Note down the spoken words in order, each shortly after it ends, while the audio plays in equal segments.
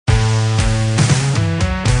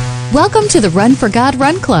Welcome to the Run for God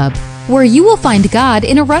Run Club, where you will find God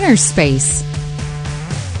in a runner's space.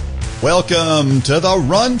 Welcome to the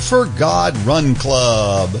Run for God Run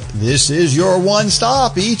Club. This is your one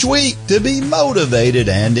stop each week to be motivated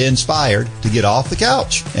and inspired to get off the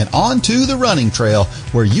couch and onto the running trail,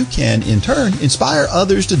 where you can in turn inspire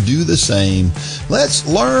others to do the same. Let's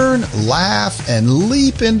learn, laugh, and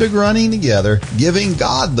leap into running together, giving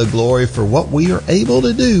God the glory for what we are able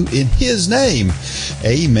to do in His name.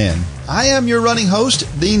 Amen. I am your running host,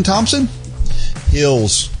 Dean Thompson.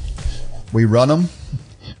 Hills, we run them.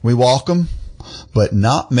 We walk them, but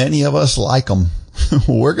not many of us like them.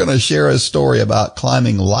 We're going to share a story about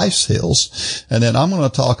climbing life's hills, and then I'm going to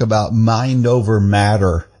talk about mind over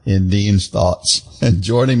matter in Dean's thoughts. And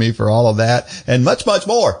joining me for all of that and much, much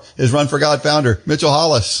more is Run for God founder Mitchell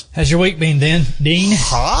Hollis. How's your week been, Dean?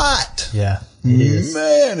 Hot. Yeah, it is.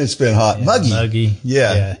 Man, it's been hot. Yeah, muggy.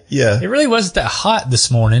 Yeah. It really wasn't that hot this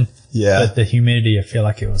morning. Yeah. But the humidity, I feel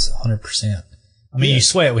like it was 100%. I mean, you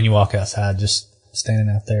sweat when you walk outside, just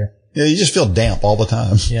standing out there. Yeah, you just feel damp all the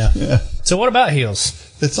time. Yeah. So what about hills?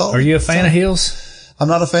 Are you a fan of hills? I'm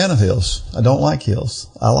not a fan of hills. I don't like hills.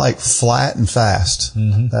 I like flat and fast.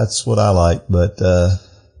 Mm-hmm. That's what I like. But the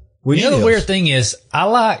weird thing is, I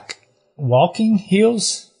like walking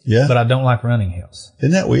hills. Yeah. But I don't like running hills.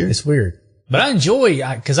 Isn't that weird? It's weird. But I enjoy,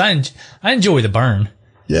 because I enjoy the burn.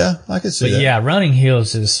 Yeah, I could see that. But yeah, running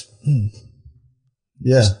hills is.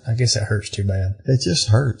 Yeah. I guess that hurts too bad. It just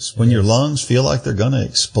hurts when your lungs feel like they're going to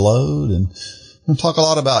explode. And we'll talk a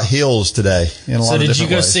lot about hills today. So did you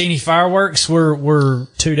go see any fireworks? We're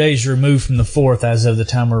 2 days removed from the 4th as of the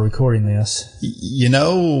time we're recording this.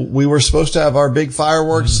 We were supposed to have our big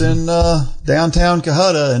fireworks in downtown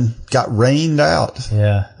Cohutta and got rained out.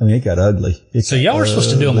 Yeah. I mean, it got ugly. So y'all were supposed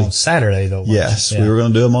to do them on Saturday, though. Yes, we were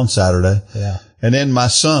going to do them on Saturday. Yeah. And then my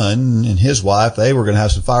son and his wife, they were going to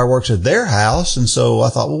have some fireworks at their house. And so I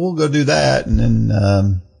thought, well, we'll go do that. And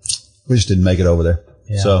then we just didn't make it over there.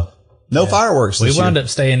 Yeah. So no fireworks this year. We wound up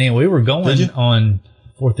staying in. We were going on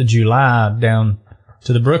 4th of July down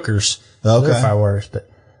to the Brookers for their fireworks. But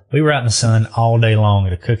we were out in the sun all day long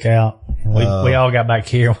at a cookout. And we all got back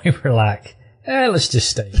here. We were like, let's just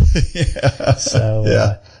stay. Yeah.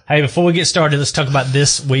 So, hey, before we get started, let's talk about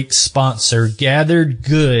this week's sponsor. Gathered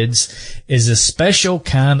Goods is a special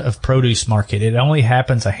kind of produce market. It only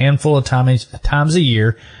happens a handful of times a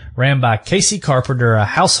year, ran by Casey Carpenter, a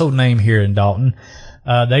household name here in Dalton.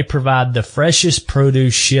 They provide the freshest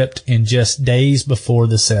produce shipped in just days before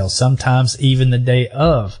the sale, sometimes even the day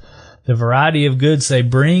of. The variety of goods they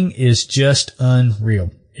bring is just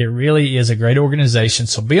unreal. It really is a great organization,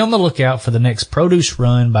 so be on the lookout for the next produce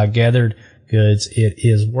run by Gathered Goods. It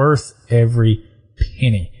is worth every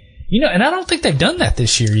penny. And I don't think they've done that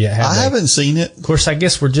this year yet, have they? I haven't seen it. Of course, I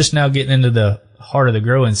guess we're just now getting into the heart of the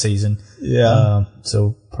growing season. Yeah.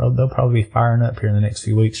 So they'll probably be firing up here in the next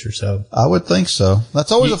few weeks or so. I would think so.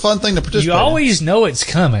 That's always a fun thing to participate in. You always know it's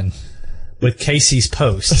coming with Casey's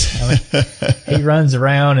posts. I mean, he runs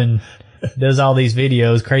around and does all these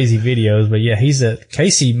videos, crazy videos. But yeah,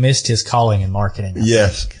 Casey missed his calling in marketing.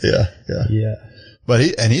 Yes. Yeah. But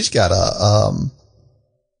he's got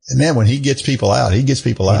and man, when he gets people out, he gets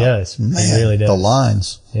people out. He does. Man, he really does. The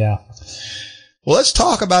lines. Yeah. Well, let's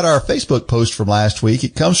talk about our Facebook post from last week.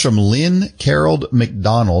 It comes from Lynn Carroll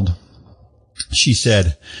McDonald. She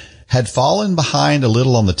said, had fallen behind a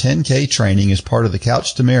little on the 10K training as part of the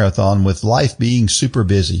Couch to Marathon with life being super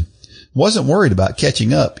busy. Wasn't worried about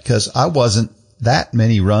catching up because I wasn't that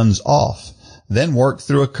many runs off. Then worked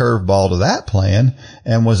through a curveball to that plan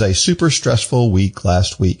and was a super stressful week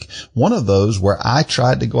last week. One of those where I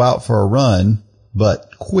tried to go out for a run,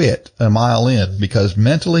 but quit a mile in because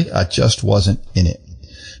mentally I just wasn't in it.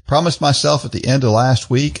 Promised myself at the end of last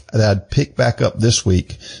week that I'd pick back up this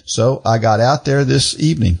week. So I got out there this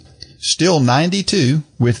evening. Still 92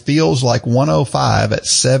 with feels like 105 at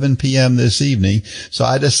 7 p.m. this evening. So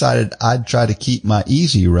I decided I'd try to keep my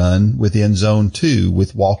easy run within zone 2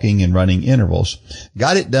 with walking and running intervals.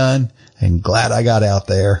 Got it done and glad I got out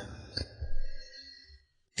there.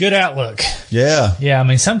 Good outlook. Yeah. Yeah. I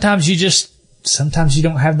mean, sometimes you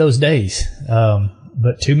don't have those days.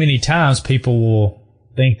 But too many times people will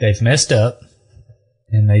think they've messed up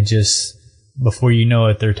and they just, before you know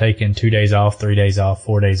it, they're taking 2 days off, 3 days off,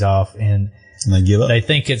 4 days off, and they give up. They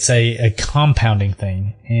think it's a compounding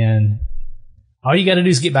thing, and all you got to do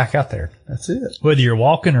is get back out there. That's it. Whether you're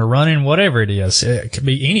walking or running, whatever it is, it could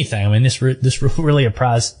be anything. I mean, this really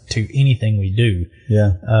applies to anything we do.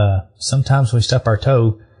 Yeah. Sometimes we stub our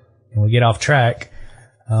toe and we get off track,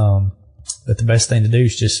 but the best thing to do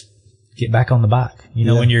is just get back on the bike.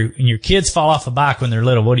 When your kids fall off a bike when they're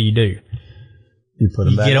little, what do? You put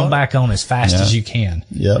them back get on. them back on as fast as you can.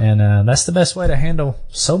 Yep. And that's the best way to handle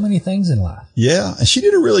so many things in life. Yeah. And she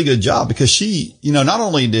did a really good job because she, not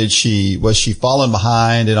only was she falling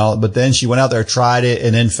behind and all, but then she went out there, tried it,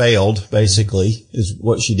 and then failed, basically, is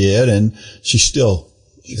what she did. And she still,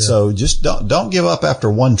 so just don't give up after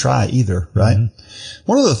one try either, right? Mm-hmm.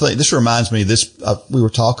 One of the things, this reminds me, we were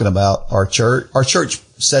talking about our church. Our church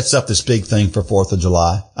sets up this big thing for 4th of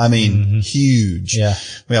July. I mean, huge. Yeah.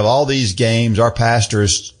 We have all these games. Our pastor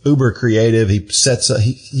is uber creative.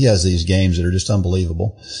 He has these games that are just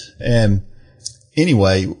unbelievable. And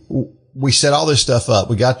anyway, we set all this stuff up.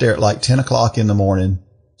 We got there at like 10 o'clock in the morning,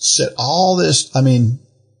 set all this. I mean,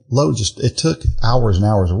 it took hours and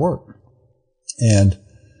hours of work. And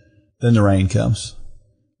then the rain comes,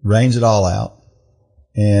 rains it all out.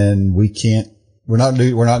 And we're not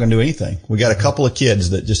going to do anything. We got a couple of kids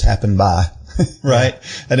that just happened by, right?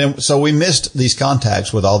 And then, so we missed these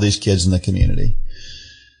contacts with all these kids in the community.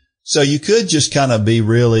 So you could just kind of be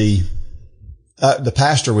really, the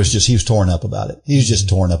pastor he was torn up about it. He was just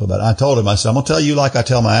torn up about it. I told him, I said, I'm going to tell you like I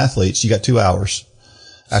tell my athletes, you got 2 hours.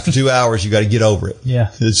 After 2 hours, you got to get over it.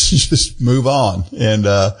 Yeah. It's just move on. And,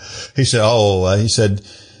 he said,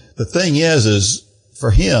 the thing is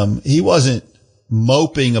for him, he wasn't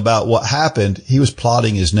moping about what happened. He was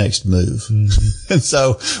plotting his next move. Mm-hmm. And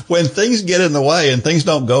so when things get in the way and things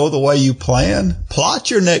don't go the way you plan,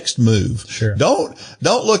 plot your next move. Sure. Don't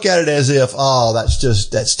look at it as if,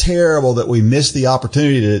 that's terrible that we missed the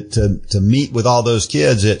opportunity to meet with all those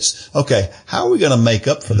kids. It's okay. How are we going to make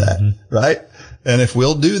up for that? Right. And if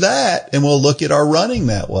we'll do that and we'll look at our running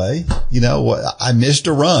that way, I missed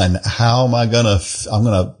a run. How am I I'm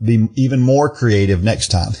going to be even more creative next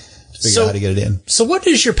time. Figure out how to get it in. So what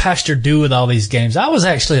does your pastor do with all these games? I was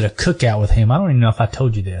actually at a cookout with him. I don't even know if I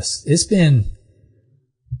told you this. It's been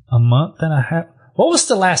a month and a half. What was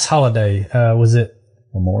the last holiday? Was it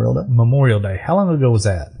Memorial Day? Memorial Day. How long ago was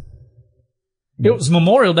that? It was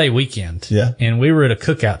Memorial Day weekend. Yeah. And we were at a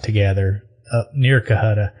cookout together up near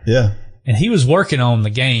Cohutta. Yeah. And he was working on the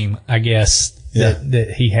game, I guess,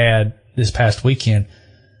 that he had this past weekend.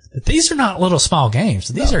 But these are not little small games.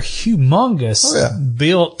 These are humongous,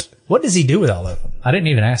 built. What does he do with all of them? I didn't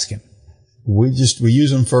even ask him. We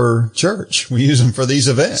use them for church. We use them for these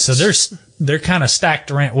events. So they're kind of stacked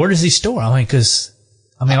around. Where does he store? Like that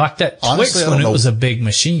Twix honestly, when it was a big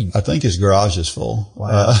machine. I think his garage is full.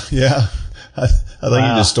 Wow. Yeah. I think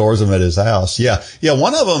he just stores them at his house. Yeah. Yeah.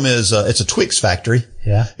 One of them is, it's a Twix factory.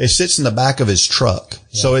 Yeah. It sits in the back of his truck.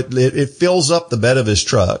 Yeah. So it fills up the bed of his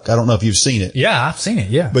truck. I don't know if you've seen it. Yeah, I've seen it.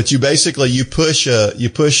 Yeah. But you push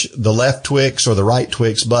the left Twix or the right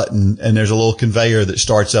Twix button, and there's a little conveyor that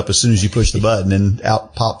starts up as soon as you push the button, and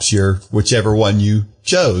out pops whichever one you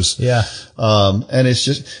chose. Yeah. And it's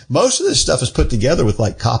just, most of this stuff is put together with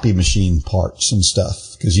like copy machine parts and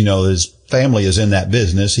stuff. Cause his family is in that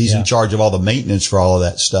business. He's in charge of all the maintenance for all of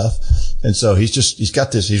that stuff. And so he's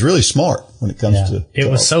got this, he's really smart when it comes to. It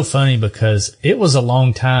was so funny because it was a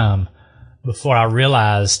long time before I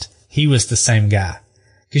realized he was the same guy.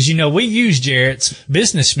 Cause we use Jarrett's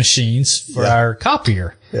business machines for our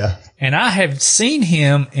copier. Yeah. And I have seen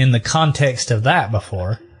him in the context of that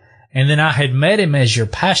before. And then I had met him as your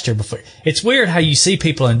pastor before. It's weird how you see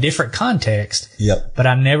people in different contexts. Yep. But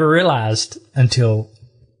I never realized until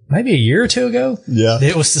maybe a year or two ago that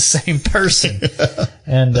it was the same person.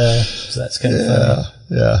 And so that's kind of funny.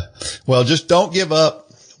 Yeah. Well, just don't give up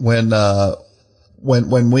when life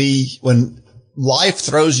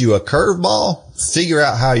throws you a curveball. Figure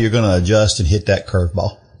out how you're going to adjust and hit that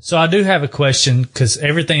curveball. So I do have a question because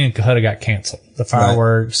everything in Cohutta got canceled. The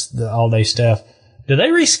fireworks, the all-day stuff. Do they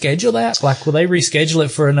reschedule that? Like, will they reschedule it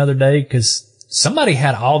for another day? Because somebody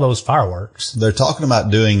had all those fireworks. They're talking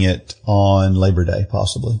about doing it on Labor Day,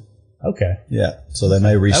 possibly. Okay. Yeah. So they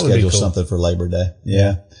may reschedule something for Labor Day.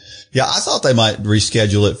 Yeah. Yeah. I thought they might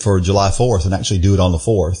reschedule it for July 4th and actually do it on the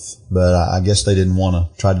 4th, but I guess they didn't want to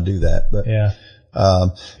try to do that. But yeah.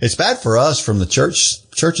 It's bad for us from the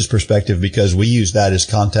church's perspective because we use that as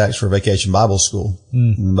contacts for Vacation Bible School.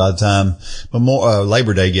 And by the time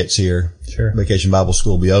Labor Day gets here, Vacation Bible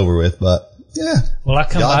School will be over with. But yeah. Well, I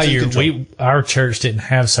come by our church didn't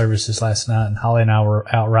have services last night, and Holly and I were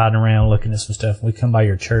out riding around looking at some stuff. We come by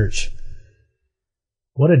your church.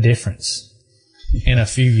 What a difference in a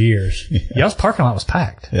few years. Y'all's parking lot was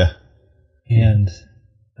packed. Yeah. And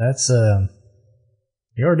that's, you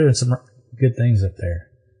are doing some good things up there.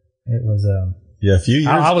 It was, a few years.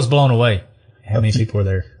 I was blown away how many people were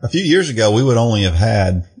there. A few years ago, we would only have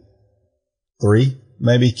had 3,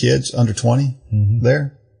 maybe kids under 20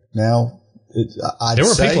 there. Now, there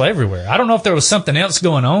were people everywhere. I don't know if there was something else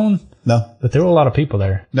going on. No. But there were a lot of people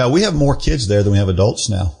there. No, we have more kids there than we have adults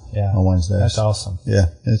now. Yeah. On Wednesdays. That's awesome. Yeah,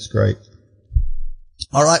 it's great.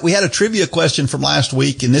 All right. We had a trivia question from last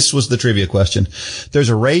week, and this was the trivia question. There's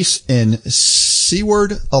a race in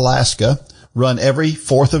Seward, Alaska, run every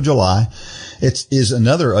 4th of July. It is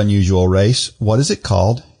another unusual race. What is it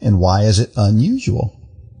called, and why is it unusual?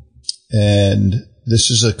 And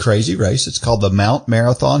this is a crazy race. It's called the Mount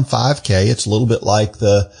Marathon 5K. It's a little bit like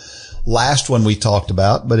the last one we talked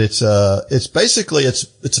about, but it's basically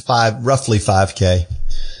roughly 5K.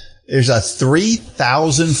 There's a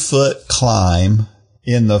 3,000 foot climb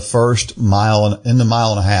in the first mile and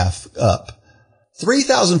a half up.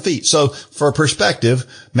 3,000 feet. So for perspective,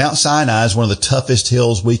 Mount Sinai is one of the toughest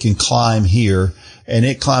hills we can climb here, and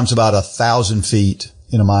it climbs about 1,000 feet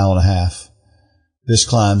in a mile and a half. This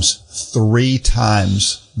climbs 3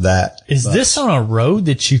 times that. Is this on a road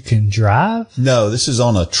that you can drive? No, this is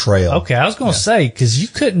on a trail. Okay, I was going to say, because you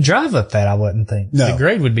couldn't drive up that, I wouldn't think. No. The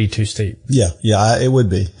grade would be too steep. Yeah, it would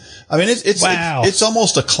be. I mean, Wow. it's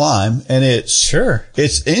almost a climb, and it's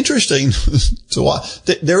interesting to watch.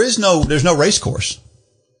 There's no race course.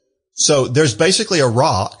 So there's basically a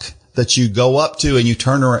rock that you go up to, and you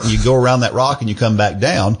turn around, you go around that rock, and you come back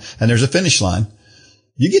down, and there's a finish line.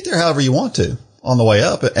 You get there however you want to on the way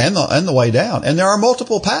up and the way down, and there are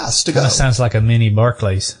multiple paths to go. That sounds like a mini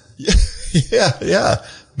Barclays. Yeah.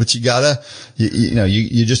 But you gotta,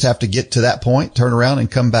 you just have to get to that point, turn around and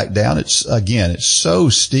come back down. It's so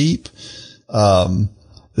steep.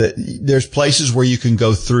 That there's places where you can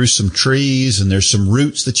go through some trees, and there's some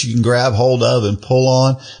roots that you can grab hold of and pull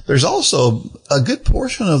on. There's also a good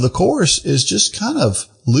portion of the course is just kind of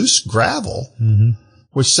loose gravel,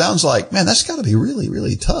 which sounds like, man, that's gotta be really,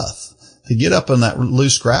 really tough to get up on that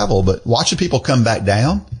loose gravel. But watching people come back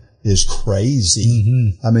down is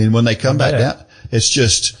crazy. I mean, when they come back down, it's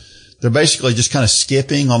just, they're basically just kind of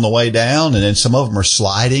skipping on the way down, and then some of them are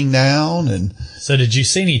sliding down. And so did you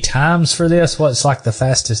see any times for this? What's like the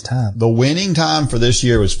fastest time? the winning time for this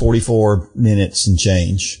year was 44 minutes and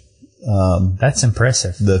change. That's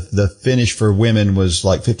impressive. The finish for women was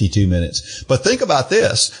like 52 minutes. But think about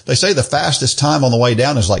this. They say the fastest time on the way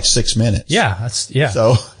down is like 6 minutes. Yeah,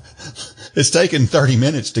 So it's taken 30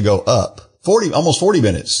 minutes to go up. 40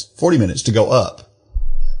 minutes to go up.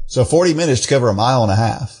 So 40 minutes to cover a mile and a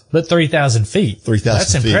half. But 3,000 feet. 3,000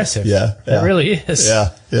 That's feet. impressive. Yeah. That really is. Yeah.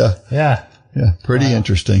 Pretty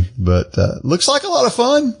interesting, but, looks like a lot of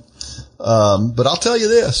fun. But I'll tell you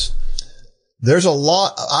this. There's a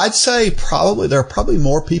lot, I'd say there are probably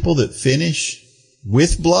more people that finish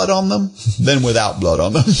with blood on them than without blood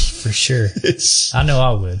on them. For sure. I know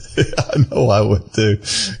I would. I know I would too.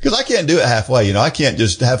 Cause I can't do it halfway. I can't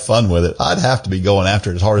just have fun with it. I'd have to be going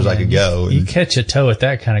after it as hard as I could go. You catch a toe at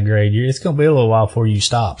that kind of grade, it's going to be a little while before you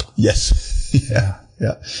stop. Yes. Yeah.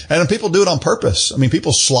 And people do it on purpose. I mean,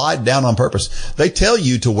 people slide down on purpose. They tell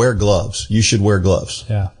you to wear gloves. You should wear gloves.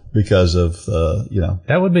 Yeah. Because of,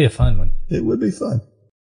 That would be a fun one. It would be fun.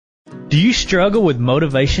 Do you struggle with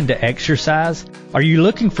motivation to exercise? Are you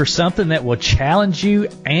looking for something that will challenge you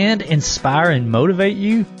and inspire and motivate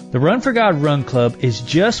you? The Run for God Run Club is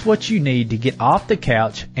just what you need to get off the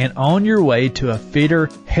couch and on your way to a fitter,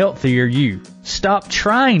 healthier you. Stop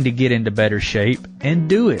trying to get into better shape and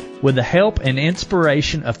do it with the help and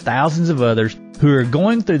inspiration of thousands of others who are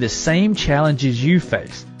going through the same challenges you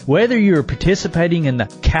face. Whether you are participating in the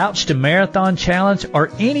Couch to Marathon Challenge or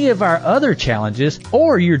any of our other challenges,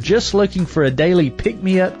 or you're just looking for a daily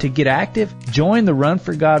pick-me-up to get active, join the Run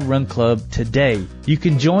for God Run Club today. You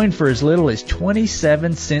can join for as little as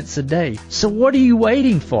 27 cents a day. So what are you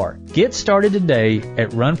waiting for? Get started today at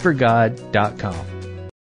runforgod.com.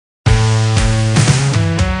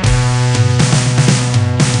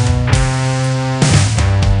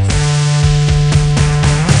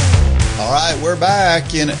 We're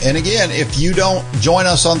back. And again, if you don't join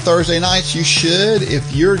us on Thursday nights, you should.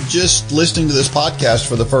 If you're just listening to this podcast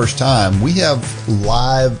for the first time, we have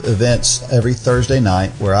live events every Thursday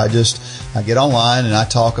night where I get online and I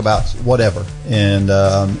talk about whatever. And,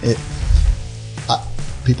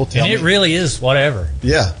 people tell me. And it really is whatever.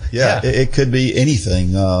 Yeah. It could be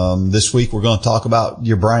anything. This week we're going to talk about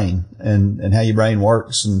your brain and how your brain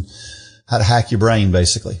works and how to hack your brain,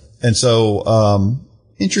 basically. And so,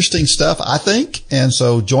 interesting stuff, I think. And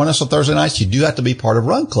so join us on Thursday nights. You do have to be part of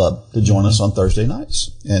Run Club to join us on Thursday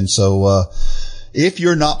nights. And so, if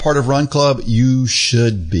you're not part of Run Club, you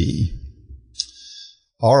should be.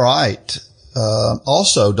 All right.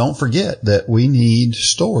 Also, don't forget that we need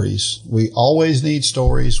stories. We always need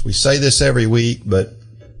stories. We say this every week, but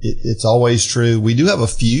it's always true. We do have a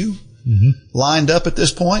few lined up at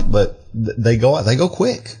this point, but they go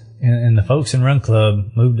quick. And the folks in Run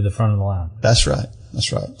Club moved to the front of the line. That's right.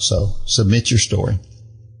 That's right. So submit your story.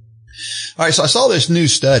 All right. So I saw this new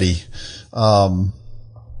study, and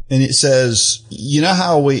it says, you know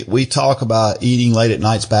how we talk about eating late at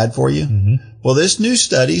night's bad for you? Mm-hmm. Well, this new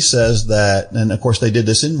study says that, and of course they did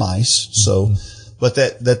this in mice. So, but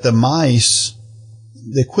that the mice,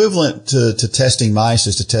 the equivalent to testing mice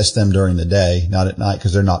is to test them during the day, not at night,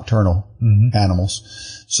 because they're nocturnal animals.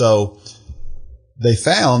 So they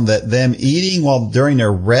found that them eating during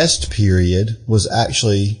their rest period was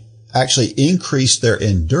actually increased their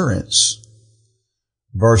endurance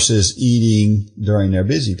versus eating during their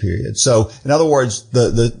busy period. So in other words,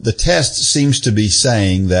 the test seems to be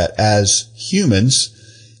saying that as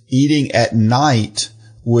humans, eating at night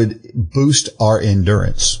would boost our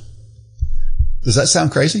endurance. Does that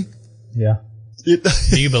sound crazy? Yeah. Do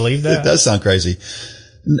you believe that? It does sound crazy.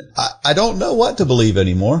 I don't know what to believe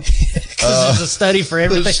anymore. Because there's a study for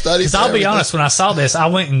everything. Because I'll be honest, when I saw this, I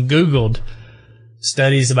went and Googled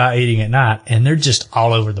studies about eating at night, and they're just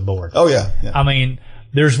all over the board. Oh, yeah. I mean,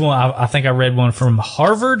 there's one, I think I read one from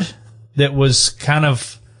Harvard that was kind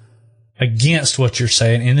of against what you're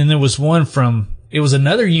saying. And then there was one it was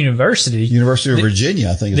another university. University of Virginia,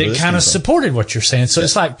 I think. That kind of supported what you're saying. So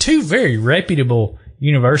it's like two very reputable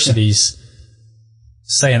universities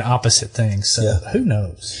saying opposite things. So who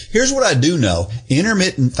knows? Here's what I do know.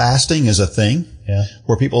 Intermittent fasting is a thing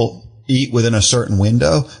where people eat within a certain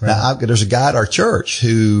window. Right. Now, there's a guy at our church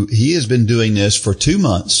he has been doing this for 2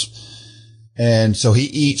 months. And so he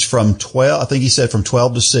eats from 12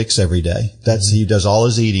 to 6 every day. He does all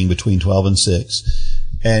his eating between 12 and 6.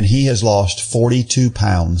 And he has lost 42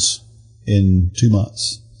 pounds in 2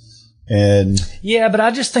 months. And yeah, but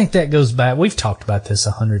I just think that goes back. We've talked about this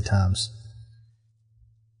 100 times.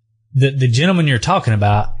 The gentleman you're talking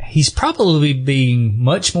about, he's probably being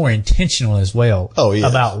much more intentional as well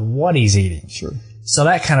about what he's eating. Sure. So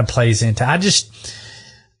that kind of plays into,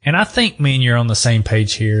 and I think me and you're on the same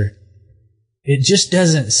page here. It just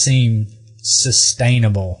doesn't seem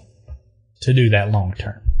sustainable to do that long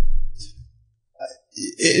term.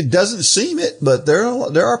 It doesn't seem it, but there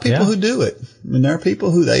are people who do it. I mean, there are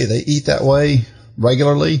people who they eat that way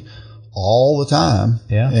regularly all the time.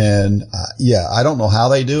 Yeah. And I don't know how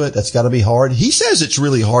they do it. That's got to be hard. He says it's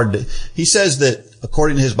really hard he says that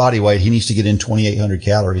according to his body weight, he needs to get in 2,800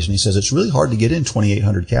 calories. And he says it's really hard to get in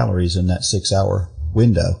 2,800 calories in that 6-hour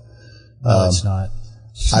window. No, it's not.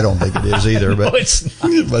 I don't think it is either, but,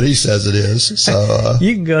 but he says it is. So,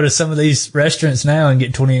 you can go to some of these restaurants now and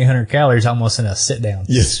get 2,800 calories almost in a sit down.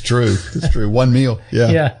 Yeah, it's true. It's true. One meal.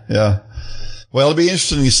 Yeah. Yeah. Well, it'll be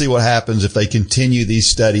interesting to see what happens if they continue these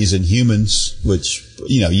studies in humans, which,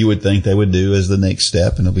 you would think they would do as the next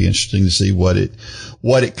step. And it'll be interesting to see what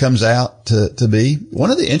it comes out to be.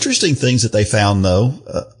 One of the interesting things that they found though,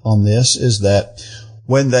 on this is that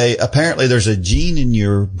apparently there's a gene in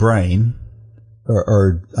your brain,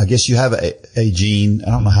 or I guess you have a gene.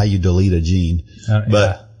 I don't know how you delete a gene,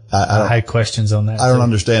 but I had questions on that. I don't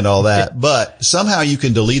understand all that, but somehow you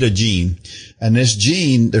can delete a gene. And this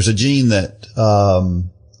gene, there's a gene that,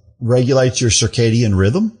 regulates your circadian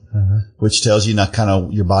rhythm, which tells you kind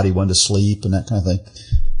of your body when to sleep and that kind of thing.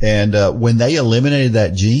 And, when they eliminated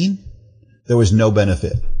that gene, there was no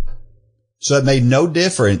benefit. So it made no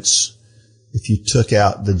difference if you took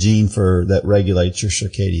out the gene that regulates your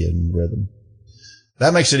circadian rhythm.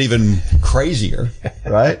 That makes it even crazier,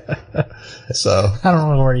 right? So I don't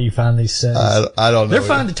know where you find these studies. I don't know. They're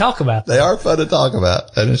fun to talk about. They are fun to talk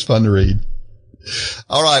about, and it's fun to read.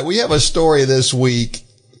 All right, we have a story this week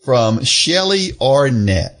from Shelley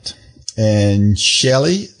Arnett, and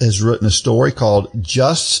Shelley has written a story called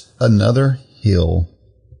 "Just Another Hill."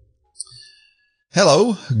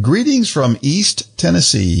 Hello, greetings from East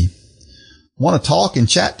Tennessee. Want to talk and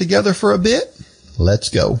chat together for a bit? Let's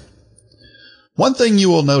go. One thing you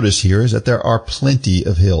will notice here is that there are plenty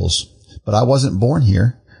of hills, but I wasn't born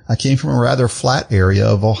here. I came from a rather flat area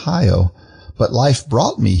of Ohio, but life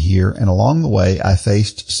brought me here, and along the way I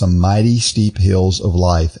faced some mighty steep hills of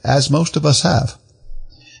life, as most of us have.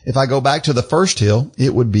 If I go back to the first hill,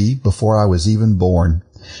 it would be before I was even born.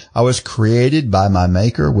 I was created by my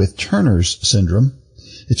maker with Turner's syndrome.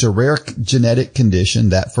 It's a rare genetic condition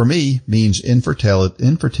that for me means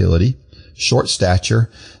infertility, short stature,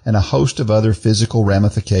 and a host of other physical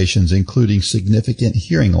ramifications, including significant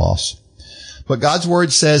hearing loss. But God's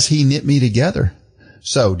word says he knit me together.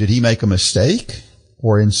 So did he make a mistake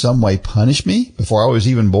or in some way punish me before I was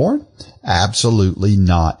even born? Absolutely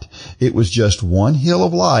not. It was just one hill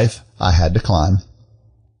of life I had to climb.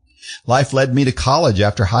 Life led me to college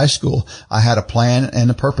after high school. I had a plan and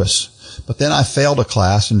a purpose, but then I failed a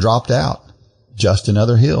class and dropped out. just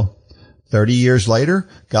another hill. 30 years later,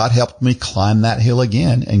 God helped me climb that hill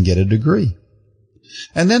again and get a degree.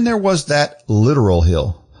 And then there was that literal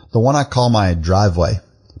hill, the one I call my driveway.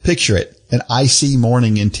 Picture it, an icy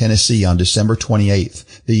morning in Tennessee on December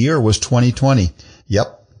 28th. The year was 2020.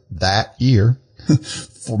 Yep, that year.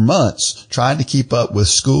 For months, trying to keep up with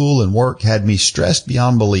school and work had me stressed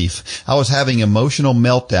beyond belief. I was having emotional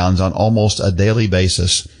meltdowns on almost a daily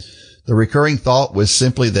basis. The recurring thought was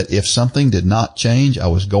simply that if something did not change, I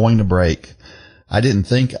was going to break. I didn't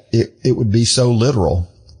think it would be so literal.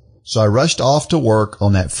 So I rushed off to work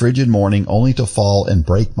on that frigid morning only to fall and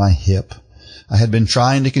break my hip. I had been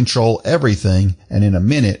trying to control everything, and in a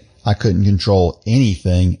minute, I couldn't control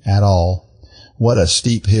anything at all. What a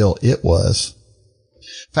steep hill it was.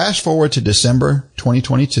 Fast forward to December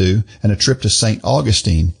 2022 and a trip to St.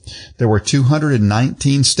 Augustine. There were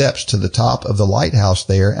 219 steps to the top of the lighthouse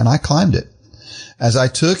there, and I climbed it. As I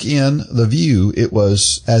took in the view, it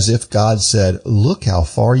was as if God said, "Look how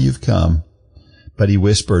far you've come." But he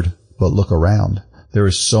whispered, "But look around. There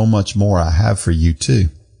is so much more I have for you too."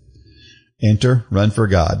 Enter Run for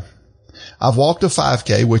God. I've walked a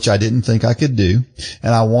 5K, which I didn't think I could do,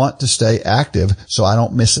 and I want to stay active so I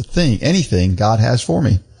don't miss anything God has for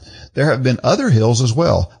me. There have been other hills as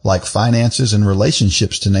well, like finances and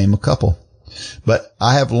relationships, to name a couple. But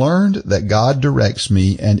I have learned that God directs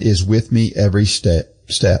me and is with me every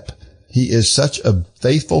step. He is such a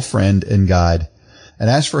faithful friend and guide. And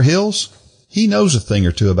as for hills, he knows a thing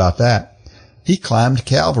or two about that. He climbed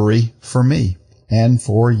Calvary for me and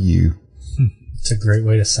for you. It's a great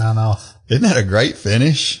way to sign off. Isn't that a great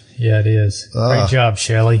finish? Yeah, it is. Great job,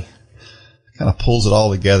 Shelley. Kind of pulls it all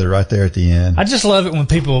together right there at the end. I just love it when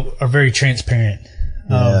people are very transparent.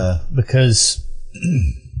 Because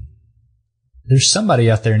there's somebody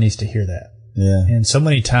out there who needs to hear that. Yeah. And so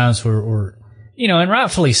many times we're and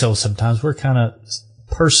rightfully so, sometimes we're kind of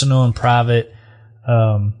personal and private.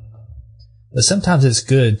 But sometimes it's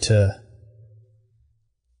good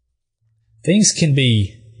things can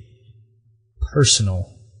be personal.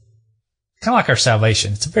 Kind of like our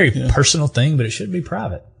salvation. It's a very personal thing, but it should be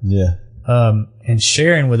private. Yeah. And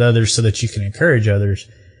sharing with others so that you can encourage others.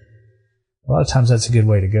 A lot of times that's a good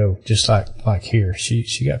way to go. Just like here,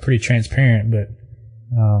 she got pretty transparent, but,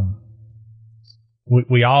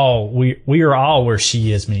 we are all where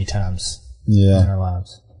she is many times in our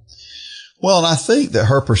lives. Well, and I think that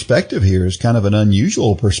her perspective here is kind of an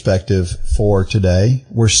unusual perspective for today.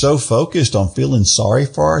 We're so focused on feeling sorry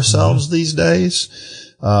for ourselves these days.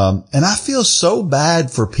 And I feel so bad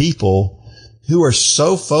for people who are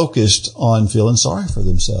so focused on feeling sorry for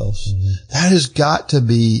themselves. That has got to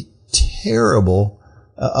be terrible,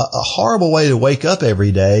 a horrible way to wake up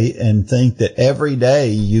every day and think that every day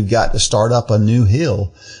you've got to start up a new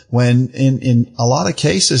hill, when in a lot of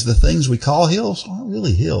cases the things we call hills aren't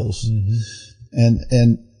really hills.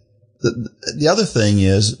 And the other thing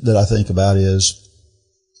is that I think about is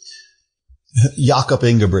Jakob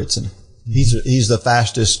Ingebrigtsen. He's the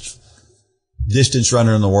fastest distance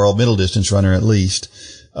runner in the world, middle distance runner at least.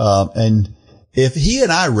 And if he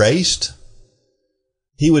and I raced,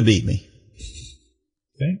 he would beat me.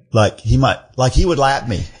 Okay. He would lap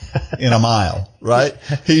me in a mile, right?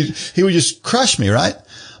 He would just crush me, right?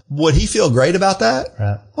 Would he feel great about that?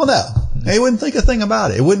 Right. Well, no. He wouldn't think a thing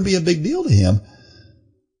about it. It wouldn't be a big deal to him.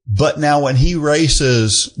 But now when he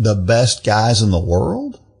races the best guys in the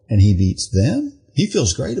world and he beats them, he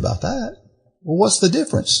feels great about that. Well, what's the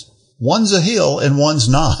difference? One's a hill and one's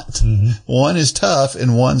not. One is tough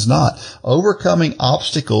and one's not. Overcoming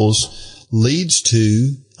obstacles leads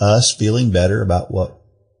to us feeling better about what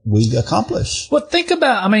we accomplish. Well, think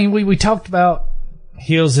about, we talked about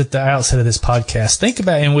hills at the outset of this podcast. Think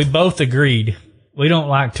about, and we both agreed, we don't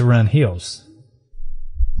like to run hills.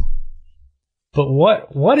 But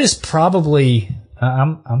what is probably,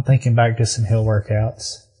 I'm thinking back to some hill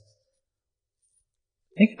workouts.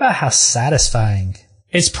 Think about how satisfying.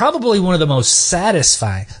 It's probably one of the most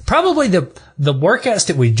satisfying. Probably the workouts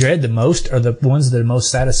that we dread the most are the ones that are most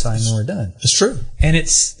satisfying when we're done. It's true. And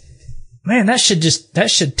that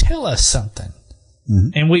should tell us something.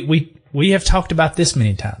 And we have talked about this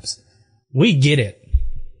many times. We get it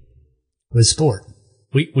with sport.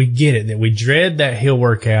 We get it that we dread that hill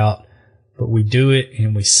workout, but we do it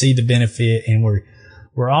and we see the benefit, and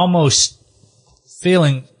we're almost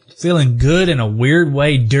feeling good in a weird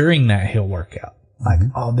way during that hill workout. Like,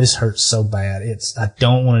 oh, this hurts so bad. I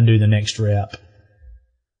don't want to do the next rep.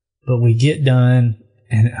 But we get done,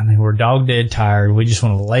 and we're dog dead tired. We just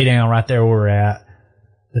want to lay down right there where we're at.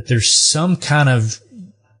 But there's some kind of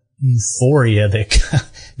euphoria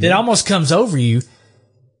that almost comes over you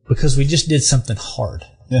because we just did something hard.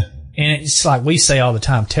 Yeah. And it's like we say all the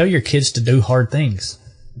time, tell your kids to do hard things.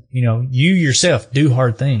 You know, you yourself do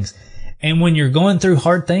hard things. And when you're going through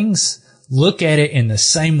hard things, look at it in the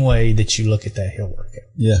same way that you look at that hill workout.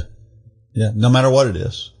 Yeah. Yeah. No matter what it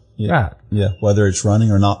is. Yeah. Right. Yeah. Whether it's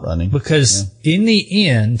running or not running. Because in the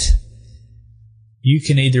end, you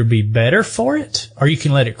can either be better for it or you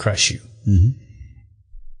can let it crush you. Mm-hmm.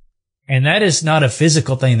 And that is not a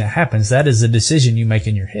physical thing that happens. That is a decision you make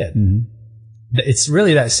in your head. Mm-hmm. It's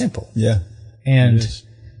really that simple. Yeah. And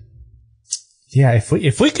yeah, if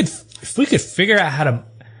we could figure out how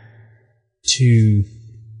to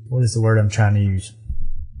what is the word I'm trying to use?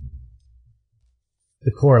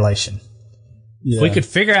 The correlation. Yeah. If we could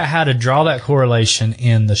figure out how to draw that correlation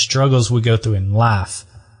in the struggles we go through in life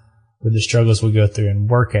with the struggles we go through in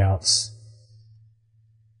workouts,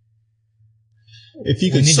 if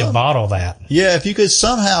you could we need to bottle that. Yeah, if you could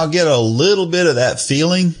somehow get a little bit of that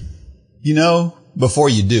feeling, you know, before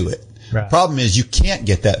you do it. Right. Problem is you can't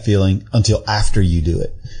get that feeling until after you do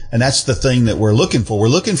it. And that's the thing that we're looking for. We're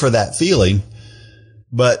looking for that feeling,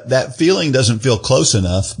 but that feeling doesn't feel close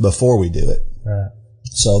enough before we do it. Right.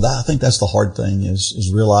 So I think that's the hard thing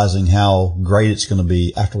is realizing how great it's going to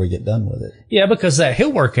be after we get done with it. Yeah, because that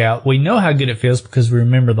hill workout, we know how good it feels because we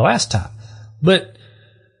remember the last time. But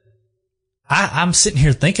I'm sitting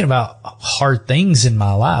here thinking about hard things in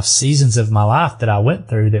my life, seasons of my life that I went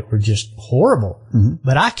through that were just horrible. Mm-hmm.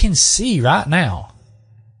 But I can see right now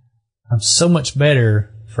I'm so much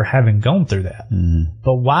better for having gone through that. Mm-hmm.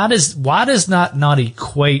 But why does not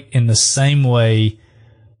equate in the same way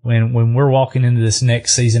when we're walking into this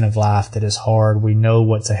next season of life that is hard? We know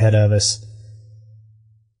what's ahead of us.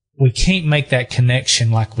 We can't make that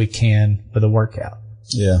connection like we can with a workout.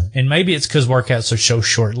 Yeah. And maybe it's because workouts are so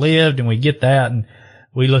short-lived and we get that and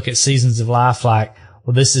we look at seasons of life like,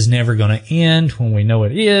 well, this is never going to end. When we know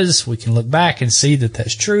it is, we can look back and see that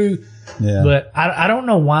that's true. Yeah. But I don't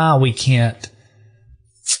know why we can't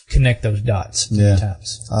connect those dots many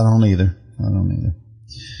times. I don't either.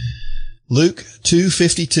 Luke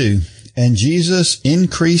 2:52. And Jesus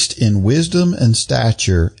increased in wisdom and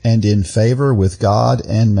stature and in favor with God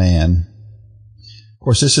and man. Of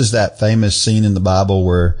course, this is that famous scene in the Bible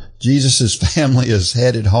where Jesus' family is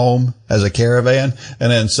headed home as a caravan,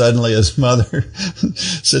 and then suddenly his mother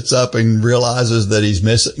sits up and realizes that he's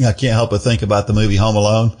missing. I can't help but think about the movie Home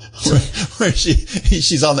Alone, where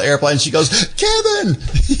she's on the airplane and she goes, Kevin!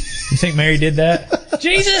 You think Mary did that?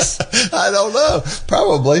 Jesus! I don't know.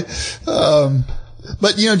 Probably.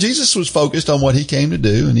 But, you know, Jesus was focused on what he came to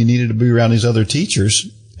do, and he needed to be around these other teachers.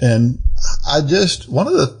 And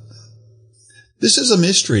this is a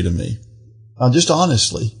mystery to me. Just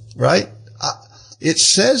honestly, right? It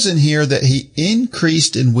says in here that he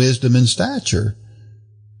increased in wisdom and stature.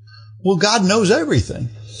 Well, God knows everything.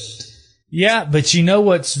 Yeah, but you know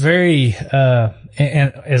what's very,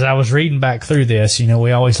 and as I was reading back through this, you know,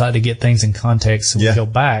 we always like to get things in context, so we go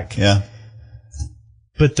back. Yeah.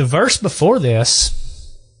 But the verse before this,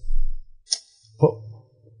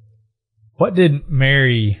 what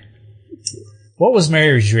was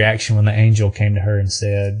Mary's reaction when the angel came to her and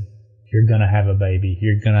said, you're going to have a baby,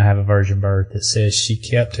 you're going to have a virgin birth? It says she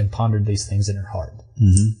kept and pondered these things in her heart.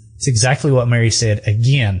 Mm-hmm. It's exactly what Mary said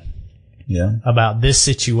again about this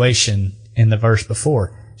situation in the verse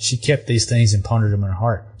before. She kept these things and pondered them in her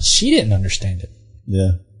heart. She didn't understand it.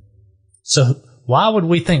 Yeah. So why would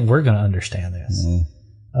we think we're going to understand this? Mm-hmm.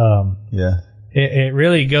 It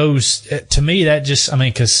really goes, to me, that just,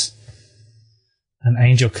 because an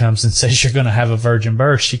angel comes and says you're going to have a virgin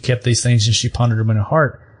birth. She kept these things and she pondered them in her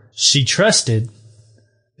heart. She trusted,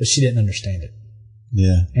 but she didn't understand it.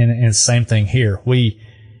 Yeah. And same thing here. We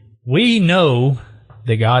know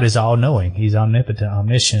that God is all-knowing. He's omnipotent,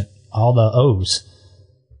 omniscient, all the O's.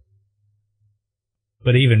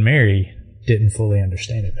 But even Mary didn't fully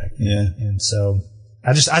understand it back then. Yeah. And so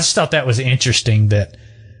I just thought that was interesting that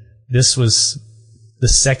this was the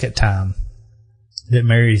second time that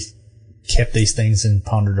Mary kept these things and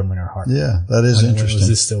pondered them in her heart. Yeah, that is interesting. It was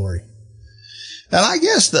this story. And I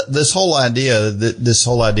guess that this whole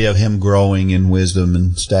idea of him growing in wisdom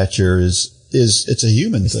and stature it's a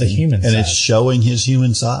human thing. The human and side. It's showing his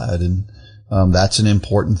human side, and that's an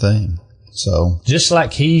important thing. So just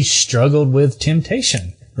like he struggled with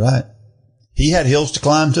temptation. Right. He had hills to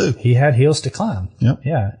climb too. He had hills to climb. Yep.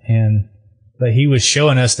 Yeah. But he was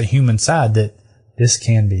showing us the human side that this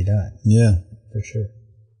can be done. Yeah. For sure.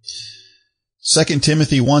 2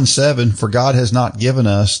 Timothy 1:7, for God has not given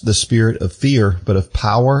us the spirit of fear, but of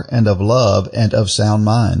power and of love and of sound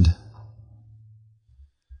mind.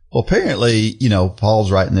 Well, apparently,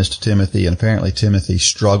 Paul's writing this to Timothy, and apparently Timothy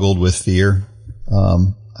struggled with fear.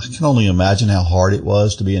 I can only imagine how hard it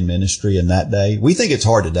was to be in ministry in that day. We think it's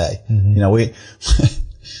hard today. Mm-hmm. You know,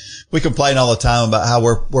 we complain all the time about how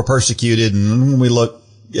we're persecuted, and when we look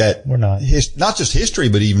at we're not just history,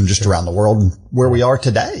 but even just around the world and where we are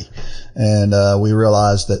today. And we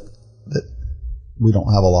realize that we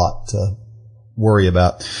don't have a lot to worry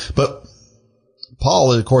about. But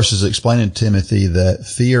Paul, of course, is explaining to Timothy that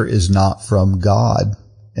fear is not from God.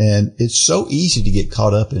 And it's so easy to get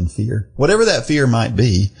caught up in fear, whatever that fear might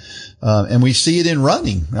be. And we see it in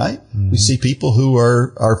running, right? Mm-hmm. We see people who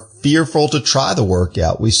are fearful to try the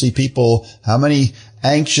workout. We see people, how many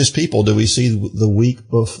anxious people do we see the week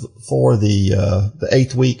before the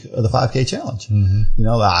 8th week of the 5K challenge? Mm-hmm. You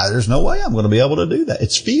know, there's no way I'm going to be able to do that.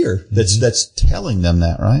 It's fear that's telling them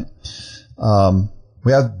that, right?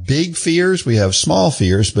 We have big fears. We have small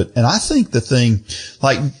fears, and I think the thing,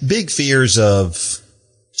 like big fears of,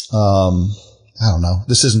 I don't know,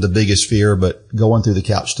 this isn't the biggest fear, but going through the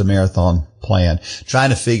Couch to Marathon plan, trying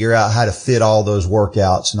to figure out how to fit all those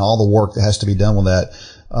workouts and all the work that has to be done with that.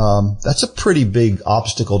 That's a pretty big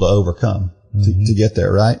obstacle to overcome to get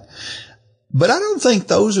there, right? But I don't think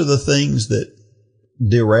those are the things that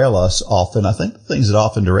derail us often. I think the things that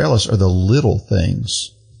often derail us are the little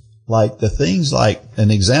things. Like the things like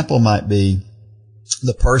an example might be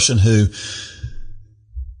the person who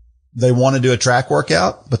they want to do a track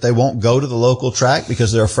workout, but they won't go to the local track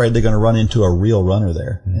because they're afraid they're going to run into a real runner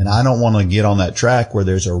there. And I don't want to get on that track where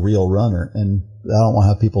there's a real runner, and I don't want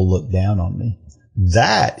to have people look down on me.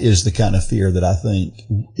 That is the kind of fear that I think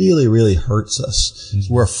really, really hurts us.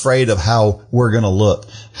 Mm-hmm. We're afraid of how we're going to look.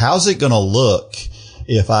 How's it going to look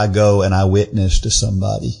if I go and I witness to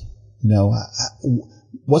somebody? You know,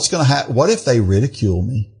 what's going to happen? What if they ridicule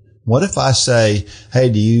me? What if I say, hey,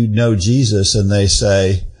 do you know Jesus? And they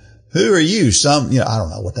say, who are you? I don't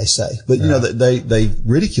know what they say, but you know, they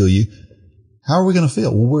ridicule you. How are we going to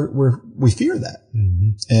feel? Well, we fear that.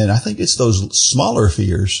 Mm-hmm. And I think it's those smaller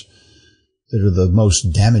fears that are the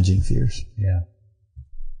most damaging fears. Yeah.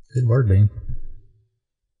 Good word, Dean.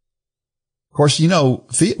 Of course, you know,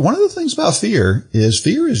 one of the things about fear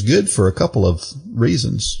is good for a couple of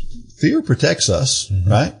reasons. Fear protects us,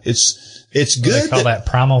 right? It's good. They call that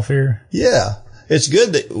primal fear. Yeah. It's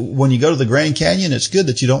good that when you go to the Grand Canyon, it's good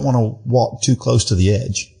that you don't want to walk too close to the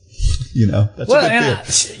edge. You know, that's a good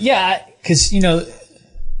fear. Yeah. Cause, you know,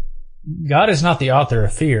 God is not the author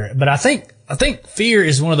of fear, but I think fear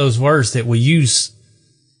is one of those words that we use.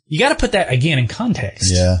 You got to put that again in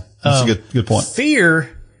context. Yeah. That's a good point.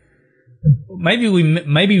 Fear.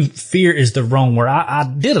 Maybe fear is the wrong word.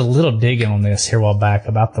 I did a little digging on this here a while back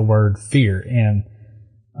about the word fear, and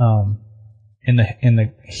in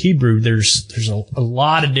the Hebrew there's a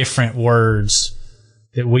lot of different words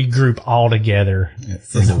that we group all together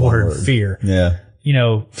for the word fear. Yeah. You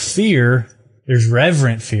know, fear, there's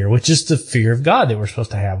reverent fear, which is the fear of God that we're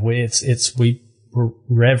supposed to have. We're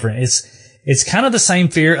reverent. It's kind of the same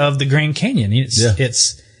fear of the Grand Canyon.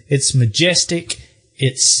 It's majestic.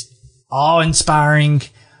 It's awe-inspiring,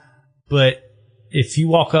 but if you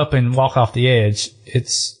walk up and walk off the edge,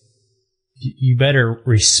 you better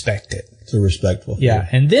respect it. It's a respectful fear. Yeah.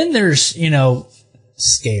 And then there's, you know,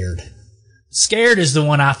 scared. Scared is the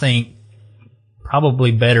one I think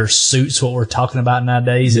probably better suits what we're talking about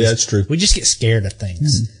nowadays. Yeah, that's true. We just get scared of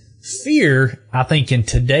things. Mm-hmm. Fear, I think in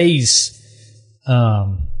today's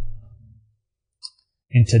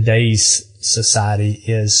society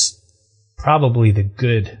is probably the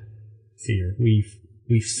good fear. We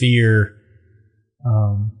fear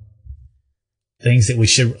things that we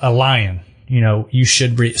should. A lion, you know, you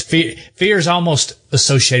should fear is almost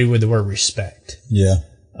associated with the word respect. Yeah.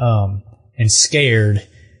 And scared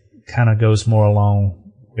kind of goes more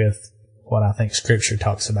along with what I think Scripture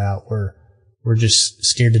talks about, where we're just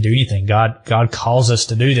scared to do anything. God calls us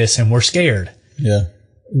to do this, and we're scared. Yeah.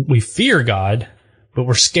 We fear God, but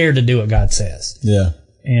we're scared to do what God says. Yeah.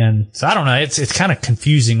 And so I don't know. It's kind of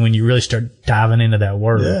confusing when you really start diving into that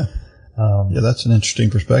word. Yeah. Yeah, that's an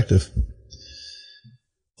interesting perspective.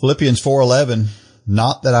 Philippians 4:11,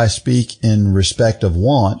 not that I speak in respect of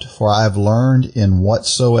want, for I have learned in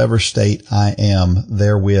whatsoever state I am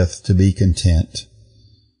therewith to be content.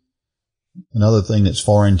 Another thing that's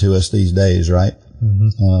foreign to us these days, right?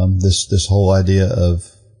 Mm-hmm. This whole idea of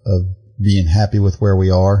being happy with where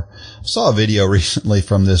we are. I saw a video recently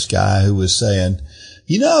from this guy who was saying,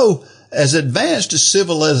 you know, as advanced as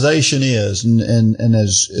civilization is and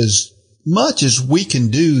as much as we can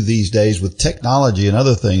do these days with technology and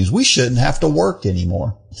other things, we shouldn't have to work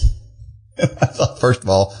anymore. I thought, first of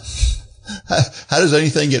all, How does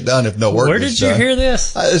anything get done if no work Where is did you done? hear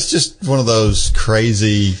this? It's just one of those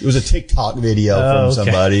crazy, it was a TikTok video from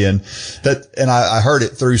somebody and I heard it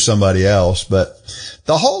through somebody else, but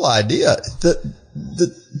the whole idea,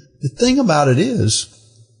 the thing about it is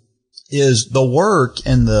the work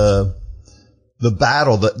and the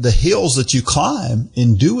battle, the hills that you climb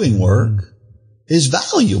in doing work is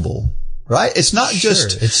valuable, right? It's not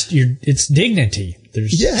just, it's dignity.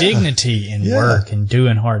 There's dignity in work and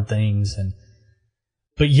doing hard things.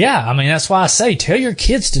 But I mean, that's why I say tell your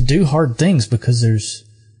kids to do hard things because there's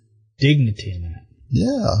dignity in that.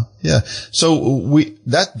 Yeah. So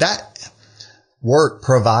that work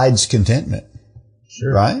provides contentment.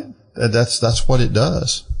 Sure. Right? That's what it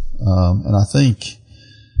does. And I think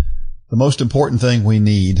the most important thing we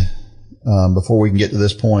need, before we can get to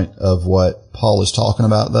this point of what Paul is talking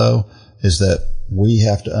about though, is that we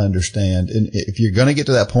have to understand, and if you're going to get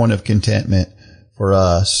to that point of contentment for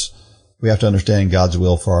us, we have to understand God's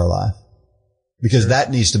will for our life. Because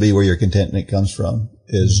that needs to be where your contentment comes from,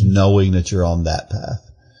 is knowing that you're on that path.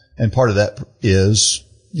 And part of that is,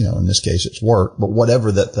 in this case it's work, but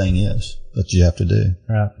whatever that thing is that you have to do.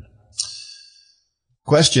 Right.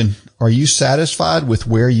 Question, are you satisfied with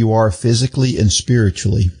where you are physically and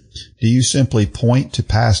spiritually? Do you simply point to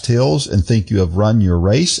past hills and think you have run your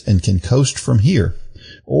race and can coast from here?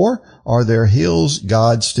 Or are there hills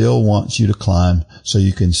God still wants you to climb so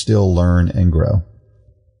you can still learn and grow?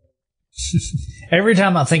 Every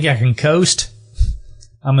time I think I can coast,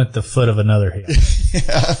 I'm at the foot of another hill.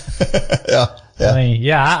 Yeah. I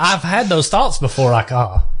mean, I've had those thoughts before, like,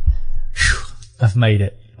 I've made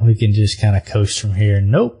it. We can just kind of coast from here.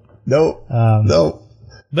 Nope.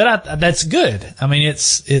 But that's good. I mean,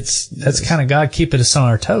 that's kind of God keeping us on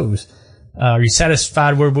our toes. Are you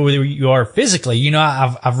satisfied where you are physically?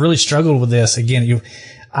 I've really struggled with this. Again,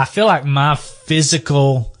 I feel like my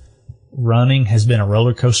physical running has been a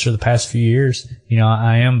roller coaster the past few years.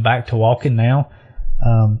 I am back to walking now.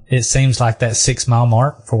 It seems like that 6 mile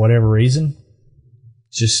mark, for whatever reason,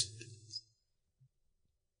 just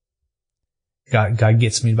God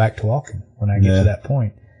gets me back to walking when I get to that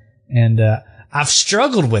point. And I've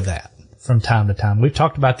struggled with that from time to time. We've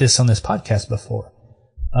talked about this on this podcast before.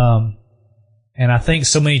 And I think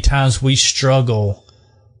so many times we struggle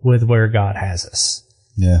with where God has us.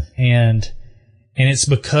 Yeah. And it's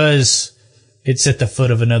because it's at the foot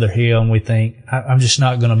of another hill and we think, I'm just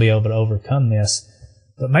not going to be able to overcome this.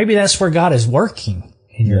 But maybe that's where God is working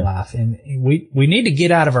in your life. And we need to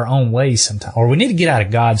get out of our own way sometimes, or we need to get out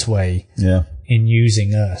of God's way in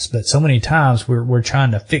using us. But so many times we're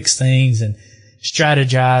trying to fix things and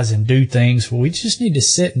strategize and do things. Well, we just need to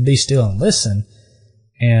sit and be still and listen.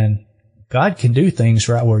 And God can do things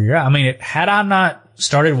right where you're at. I mean, had I not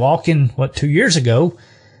started walking, 2 years ago,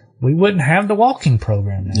 we wouldn't have the walking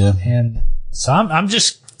program now. Yeah. And so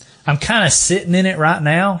I'm kind of sitting in it right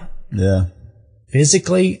now. Yeah.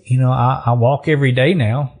 Physically, I walk every day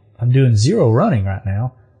now. I'm doing 0 running right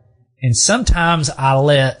now. And sometimes I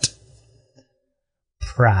let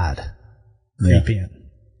pride creep in.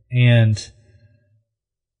 And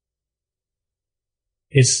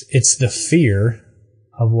it's the fear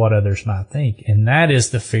of what others might think. And that is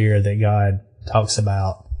the fear that God talks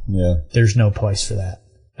about. Yeah. There's no place for that.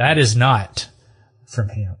 That is not from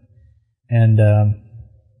Him. And,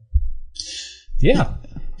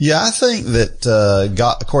 Yeah, I think that,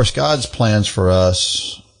 God, of course, God's plans for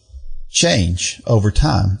us change over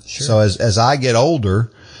time. Sure. So as I get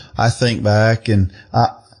older, I think back and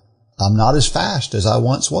I'm not as fast as I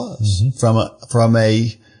once was. Mm-hmm. From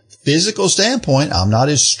a physical standpoint, I'm not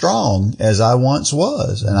as strong as I once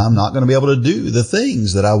was, and I'm not going to be able to do the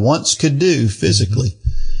things that I once could do physically.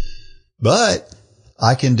 Mm-hmm. But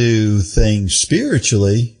I can do things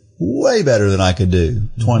spiritually way better than I could do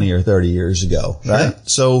 20 or 30 years ago, right?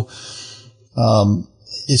 Sure. So,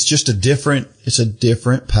 it's just a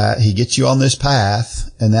different path. He gets you on this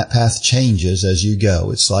path, and that path changes as you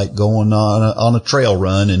go. It's like going on a trail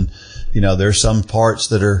run, and, there's some parts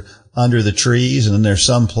that are under the trees, and then there's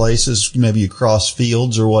some places, maybe you cross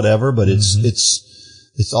fields or whatever, but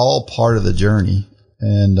it's all part of the journey.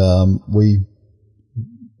 And,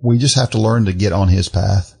 we just have to learn to get on His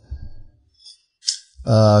path.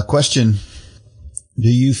 Question. Do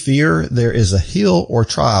you fear there is a hill or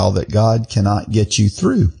trial that God cannot get you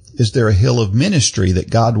through? Is there a hill of ministry that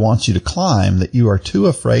God wants you to climb that you are too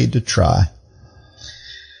afraid to try?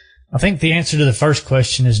 I think the answer to the first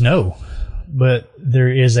question is no, but there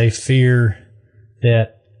is a fear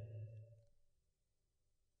that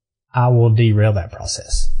I will derail that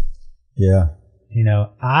process. Yeah.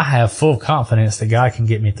 I have full confidence that God can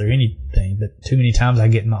get me through anything, but too many times I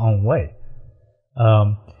get in my own way.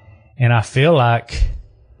 And I feel like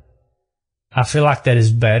that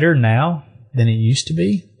is better now than it used to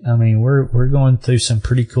be. I mean, we're going through some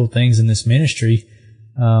pretty cool things in this ministry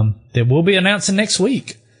that we'll be announcing next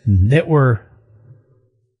week. That were,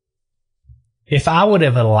 if I would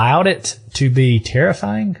have allowed it to be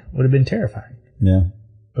terrifying, would have been terrifying. Yeah.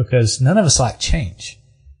 Because none of us like change.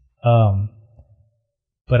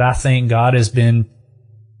 But I think God has been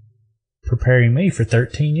preparing me for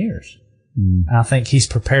 13 years. I think He's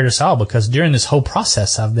prepared us all, because during this whole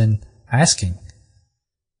process, I've been asking,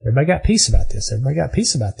 everybody got peace about this? Everybody got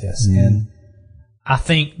peace about this? And I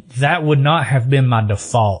think that would not have been my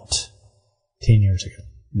default 10 years ago.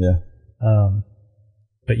 Yeah.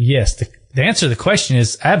 But yes, the answer to the question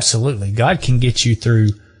is absolutely. God can get you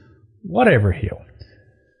through whatever hill,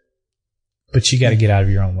 but you got to get out of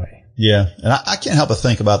your own way. Yeah. And I can't help but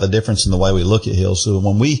think about the difference in the way we look at hills. So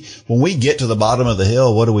when we get to the bottom of the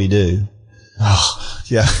hill, what do? Oh,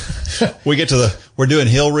 yeah. We're doing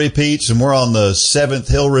hill repeats, and we're on the 7th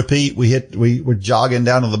hill repeat. We're jogging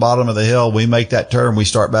down to the bottom of the hill. We make that turn. We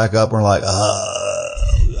start back up. We're like,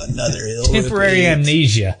 another hill. Temporary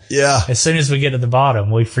amnesia. Yeah. As soon as we get to the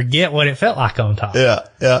bottom, we forget what it felt like on top. Yeah.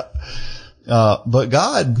 Yeah. But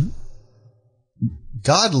God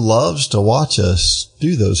loves to watch us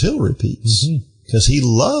do those hill repeats, because He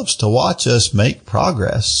loves to watch us make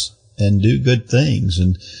progress and do good things.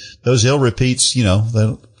 And those hill repeats, they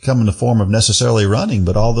don't come in the form of necessarily running,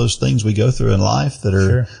 but all those things we go through in life that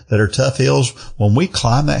are tough hills. When we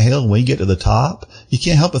climb that hill and we get to the top, you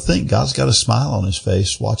can't help but think God's got a smile on His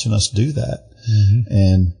face watching us do that.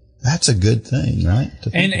 And that's a good thing, right?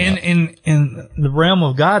 And in the realm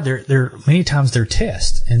of God, there many times they're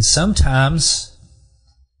tests, and sometimes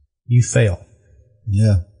you fail.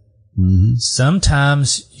 Yeah.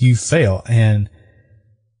 Sometimes you fail, and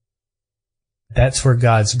that's where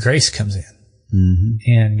God's grace comes in.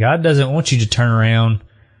 And God doesn't want you to turn around,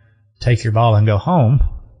 take your ball, and go home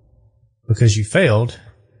because you failed.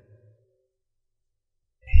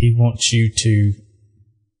 He wants you to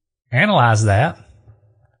analyze that,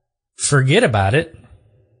 forget about it,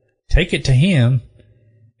 take it to Him,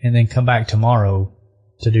 and then come back tomorrow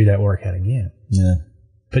to do that workout again. Yeah.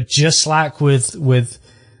 But just like with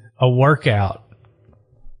a workout,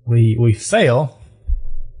 we fail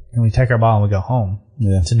and we take our ball and we go home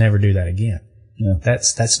to never do that again. Yeah.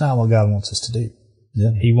 That's not what God wants us to do.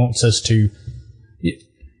 Yeah. He wants us to,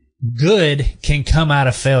 good can come out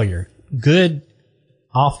of failure. Good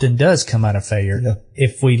often does come out of failure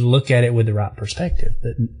if we look at it with the right perspective.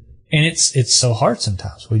 And it's so hard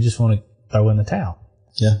sometimes. We just want to throw in the towel.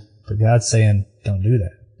 Yeah. But God's saying, don't do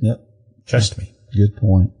that. Yep. Trust me. Good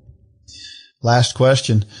point. Last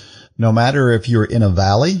question. No matter if you're in a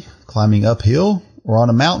valley, climbing uphill, or on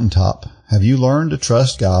a mountaintop, have you learned to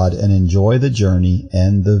trust God and enjoy the journey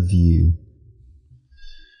and the view?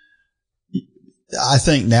 I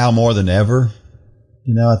think now more than ever,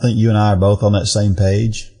 I think you and I are both on that same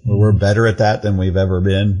page, where we're better at that than we've ever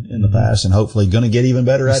been in the past, and hopefully going to get even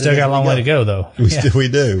better at it. Still got a long way to go, though. We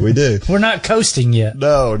do. We're not coasting yet.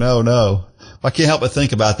 No. I can't help but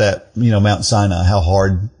think about that, Mount Sinai, how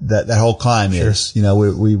hard that whole climb is.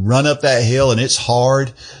 We run up that hill and it's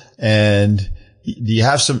hard, and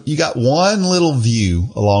you got one little view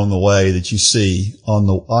along the way that you see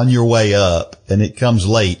on your way up, and it comes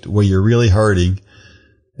late where you're really hurting.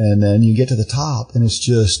 And then you get to the top and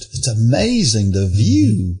it's amazing the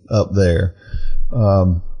view up there.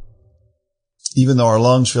 Even though our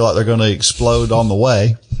lungs feel like they're going to explode on the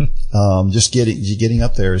way, just getting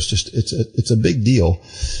up there is it's a big deal.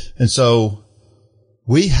 And so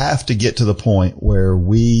we have to get to the point where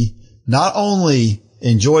we not only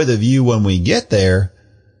enjoy the view when we get there,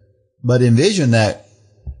 but envision that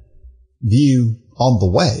view on the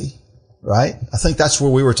way, right? I think that's where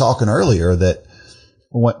we were talking earlier, that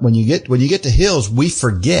when you get to hills, we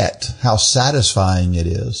forget how satisfying it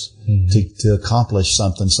is to accomplish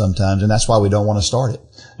something sometimes. And that's why we don't want to start it.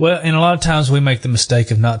 Well, and a lot of times we make the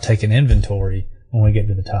mistake of not taking inventory when we get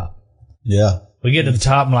to the top. Yeah. We get to the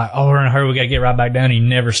top and like, we're in a hurry. We got to get right back down. And you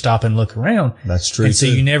never stop and look around. That's true. And so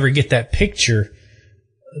you never get that picture,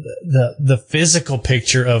 the physical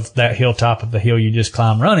picture of that hilltop of the hill you just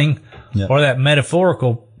climbed running, or that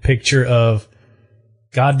metaphorical picture of,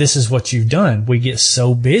 God, this is what you've done. We get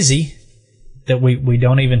so busy that we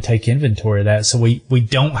don't even take inventory of that. So we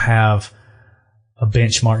don't have a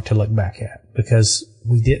benchmark to look back at because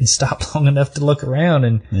we didn't stop long enough to look around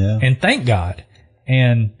and thank God.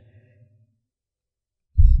 And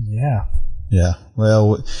yeah.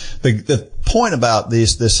 Well, the point about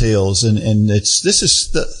this hills and this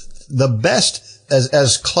is the best,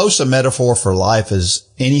 as close a metaphor for life as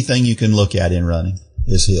anything you can look at in running.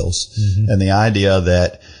 is hills. Mm-hmm. And the idea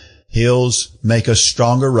that hills make us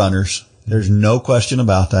stronger runners. There's no question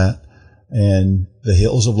about that. And the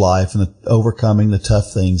hills of life and overcoming the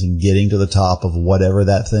tough things and getting to the top of whatever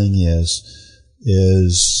that thing is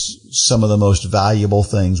some of the most valuable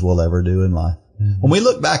things we'll ever do in life. Mm-hmm. When we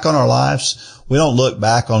look back on our lives, we don't look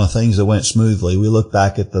back on the things that went smoothly. We look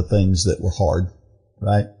back at the things that were hard,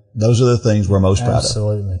 right? Those are the things we're most proud of.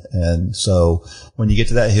 Absolutely. And so when you get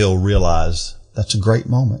to that hill, realize that's a great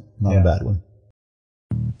moment, not a bad one.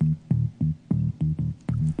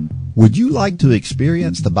 Would you like to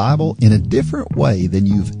experience the Bible in a different way than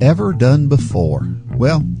you've ever done before?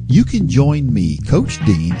 Well, you can join me, Coach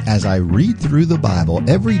Dean, as I read through the Bible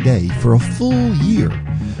every day for a full year.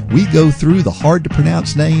 We go through the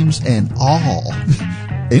hard-to-pronounce names and all.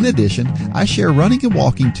 In addition, I share running and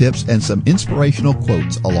walking tips and some inspirational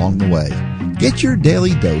quotes along the way. Get your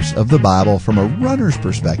daily dose of the Bible from a runner's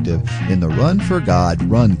perspective in the Run for God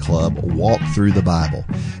Run Club Walk Through the Bible.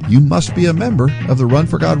 You must be a member of the Run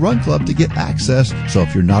for God Run Club to get access, so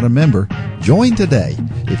if you're not a member, join today.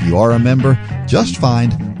 If you are a member, just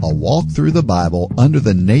find a Walk Through the Bible under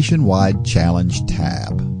the Nationwide Challenge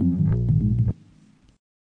tab.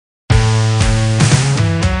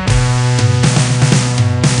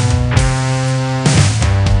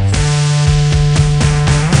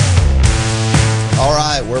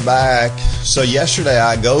 We're back. So yesterday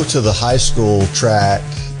I go to the high school track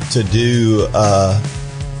to do a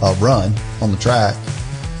run on the track,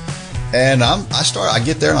 and I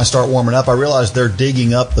get there and I start warming up. I realize they're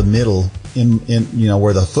digging up the middle in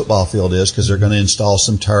where the football field is, because they're going to install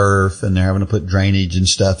some turf and they're having to put drainage and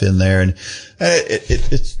stuff in there. And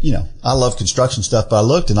it's I love construction stuff, but I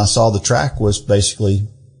looked and I saw the track was basically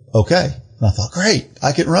okay, and I thought, great,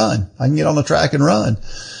 I can run. I can get on the track and run.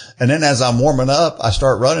 And then as I'm warming up, I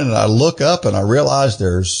start running and I look up and I realize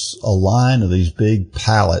there's a line of these big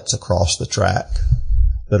pallets across the track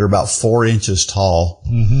that are about 4 inches tall,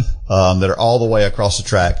 that are all the way across the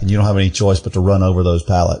track. And you don't have any choice but to run over those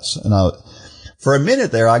pallets. And for a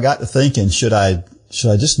minute there, I got to thinking, should I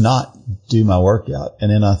just not do my workout?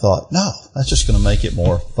 And then I thought, no, that's just going to make it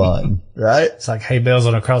more fun, right? It's like hay bales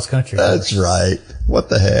on a cross country course. That's right. What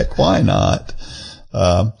the heck? Why not?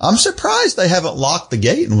 I'm surprised they haven't locked the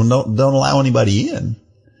gate and don't allow anybody in.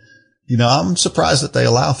 I'm surprised that they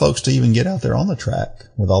allow folks to even get out there on the track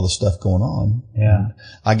with all the stuff going on. Yeah. And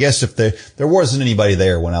I guess if there wasn't anybody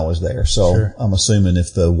there when I was there. So sure. I'm assuming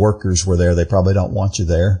if the workers were there, they probably don't want you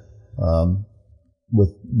there,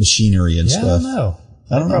 with machinery and stuff. I don't know.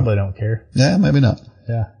 They probably don't care. Yeah, maybe not.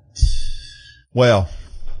 Yeah. Well,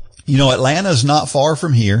 Atlanta's not far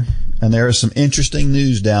from here. And there is some interesting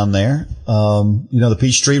news down there. The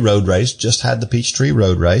Peachtree Road Race, just had the Peachtree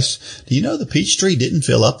Road Race. Do you know the Peachtree didn't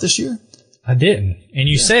fill up this year? I didn't. And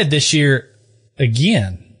you said this year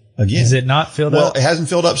again. Is it not filled up? Well, it hasn't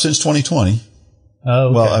filled up since 2020. Oh,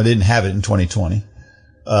 okay. Well, I didn't have it in 2020.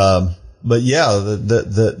 But yeah,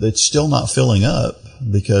 it's still not filling up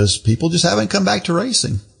because people just haven't come back to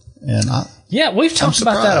racing. And we've talked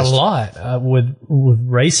about that a lot, with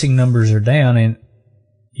racing numbers are down, and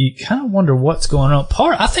you kind of wonder what's going on.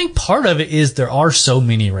 I think part of it is there are so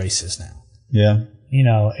many races now. Yeah.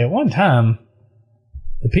 At one time,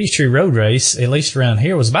 the Peachtree Road Race, at least around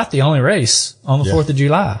here, was about the only race on the 4th of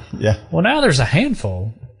July. Yeah. Well, now there's a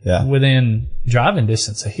handful within driving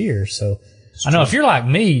distance of here. So I know if you're like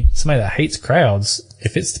me, somebody that hates crowds,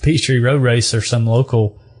 if it's the Peachtree Road Race or some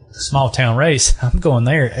local small town race, I'm going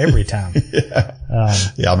there every time.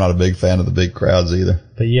 I'm not a big fan of the big crowds either.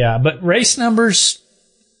 But race numbers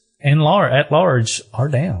at large are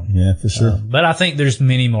down. Yeah, for sure. But I think there's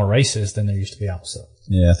many more races than there used to be also.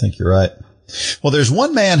 Yeah, I think you're right. Well, there's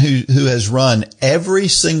one man who has run every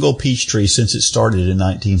single Peachtree since it started in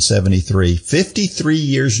 1973, 53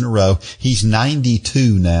 years in a row. He's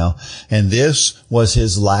 92 now, and this was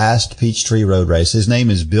his last Peachtree Road Race. His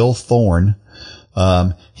name is Bill Thorne.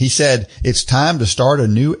 He said, it's time to start a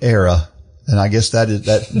new era. And I guess that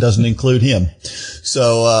doesn't include him.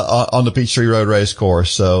 So, on the Peachtree Road Race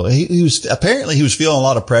course. So he was feeling a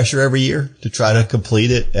lot of pressure every year to try to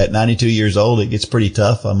complete it. At 92 years old, it gets pretty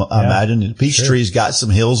tough. I imagine Peachtree's got some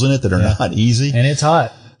hills in it that are not easy. And it's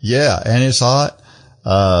hot. Yeah. And it's hot.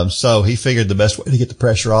 So he figured the best way to get the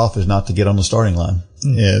pressure off is not to get on the starting line.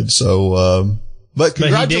 And so, but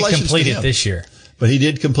congratulations. But he did complete to him. It this year. But he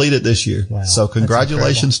did complete it this year. Wow, so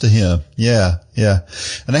congratulations to him. Yeah, yeah.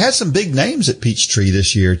 And they had some big names at Peachtree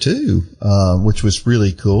this year too, which was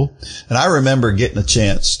really cool. And I remember getting a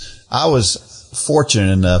chance. I was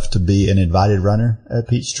fortunate enough to be an invited runner at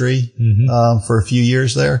Peachtree, for a few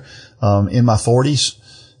years there, in my 40s.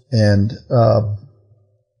 And,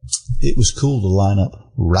 it was cool to line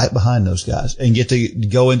up right behind those guys and get to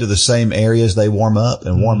go into the same areas they warm up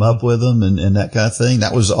and warm up with them and that kind of thing.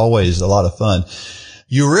 That was always a lot of fun.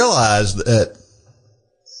 You realize that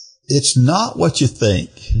it's not what you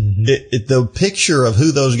think. The picture of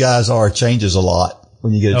who those guys are changes a lot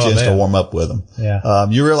when you get a chance to warm up with them. Yeah.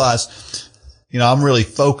 You realize, I'm really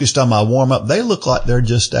focused on my warm up. They look like they're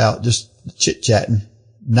just out, just chit chatting,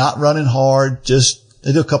 not running hard,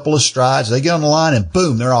 they do a couple of strides. They get on the line and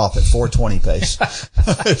boom, they're off at 420 pace.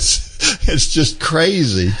 It's just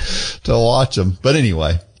crazy to watch them. But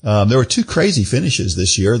anyway, there were 2 crazy finishes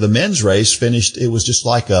this year. The men's race finished, it was just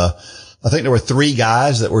like I think there were 3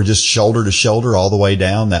 guys that were just shoulder to shoulder all the way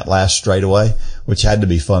down that last straightaway, which had to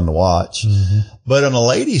be fun to watch. But on the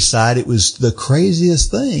ladies' side, it was the craziest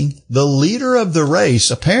thing. The leader of the race,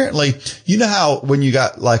 apparently, you know how when you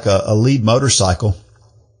got like a lead motorcycle,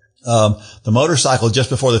 the motorcycle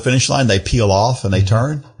just before the finish line, they peel off and they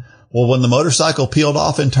turn. Well, when the motorcycle peeled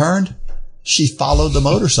off and turned, she followed the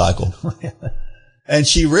motorcycle. And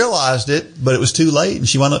she realized it, but it was too late, and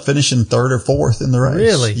she wound up finishing 3rd or 4th in the race.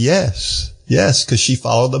 Really? Yes, because she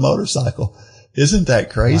followed the motorcycle. Isn't that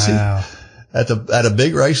crazy? Wow. At a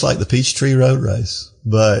big race like the Peachtree Road Race.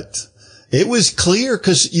 But it was clear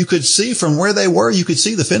because you could see from where they were, you could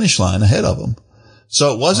see the finish line ahead of them.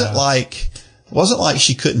 So it wasn't like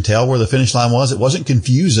she couldn't tell where the finish line was. It wasn't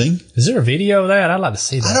confusing. Is there a video of that? I'd like to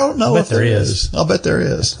see that. I don't know if there is. I'll bet there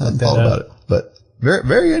is. I haven't thought about it, but very,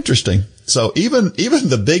 very interesting. So even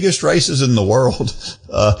the biggest races in the world,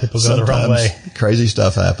 people go the wrong way. Crazy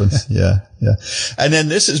stuff happens. Yeah. And then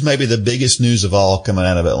this is maybe the biggest news of all coming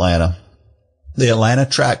out of Atlanta. The Atlanta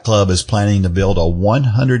Track Club is planning to build a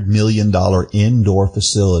 $100 million indoor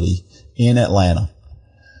facility in Atlanta.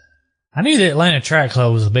 I knew the Atlanta Track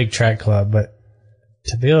Club was a big track club, but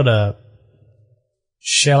to build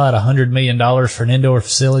shell out $100 million for an indoor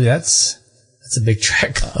facility, that's a big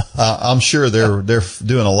track club. I'm sure they're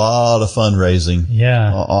doing a lot of fundraising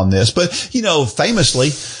on this. But,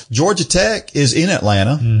 famously, Georgia Tech is in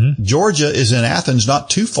Atlanta. Georgia is in Athens, not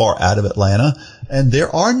too far out of Atlanta. And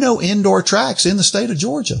there are no indoor tracks in the state of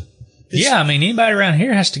Georgia. Anybody around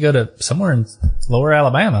here has to go to somewhere in lower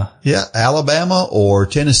Alabama. Yeah, Alabama or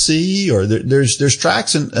Tennessee, or there's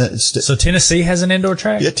tracks in. So Tennessee has an indoor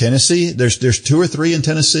track? Yeah, Tennessee. There's 2 or 3 in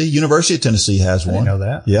Tennessee. University of Tennessee has one. I didn't know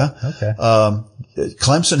that. Yeah. Okay.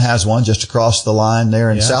 Clemson has one just across the line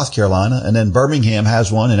there in South Carolina, and then Birmingham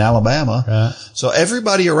has one in Alabama. Right. So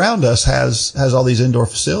everybody around us has all these indoor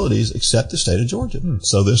facilities except the state of Georgia.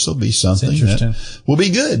 So this will be something that will be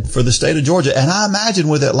good for the state of Georgia. And I imagine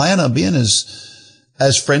with Atlanta being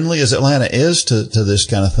as friendly as Atlanta is to this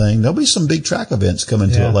kind of thing, there'll be some big track events coming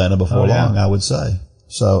to Atlanta before long, I would say.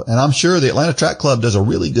 So, and I'm sure the Atlanta Track Club does a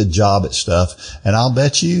really good job at stuff, and I'll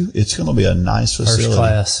bet you it's going to be a nice facility. First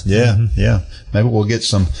class. Yeah, yeah. Maybe we'll get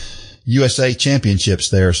some USA championships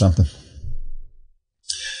there or something.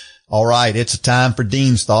 All right, it's a time for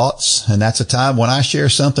Dean's Thoughts, and that's a time when I share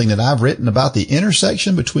something that I've written about the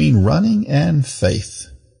intersection between running and faith.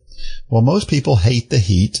 Well, most people hate the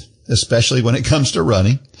heat, especially when it comes to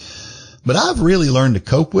running, but I've really learned to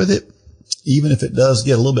cope with it, even if it does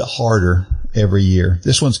get a little bit harder every year.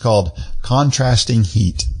 This one's called Contrasting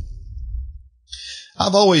Heat.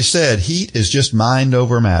 I've always said heat is just mind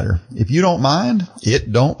over matter. If you don't mind,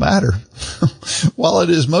 it don't matter. While it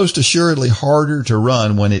is most assuredly harder to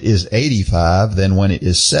run when it is 85 than when it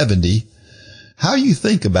is 70, how you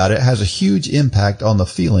think about it has a huge impact on the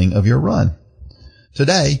feeling of your run.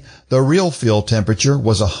 Today, the real field temperature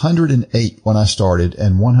was 108 when I started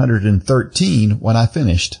and 113 when I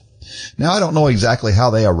finished. Now, I don't know exactly how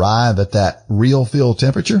they arrive at that real field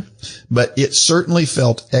temperature, but it certainly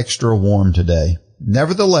felt extra warm today.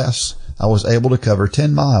 Nevertheless, I was able to cover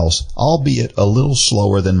 10 miles, albeit a little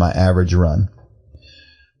slower than my average run.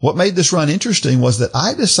 What made this run interesting was that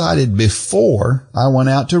I decided before I went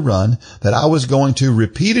out to run that I was going to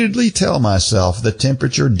repeatedly tell myself the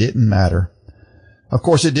temperature didn't matter. Of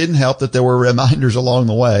course, it didn't help that there were reminders along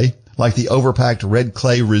the way, like the overpacked Red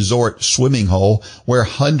Clay Resort swimming hole where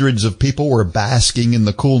hundreds of people were basking in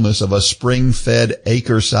the coolness of a spring-fed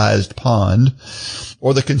acre-sized pond,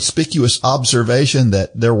 or the conspicuous observation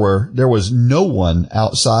that there was no one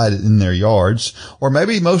outside in their yards, or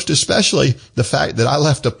maybe most especially the fact that I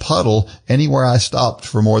left a puddle anywhere I stopped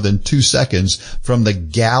for more than 2 seconds from the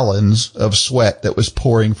gallons of sweat that was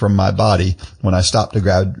pouring from my body when I stopped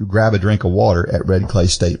to grab a drink of water at Red Clay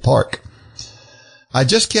State Park. I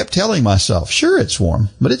just kept telling myself, sure, it's warm,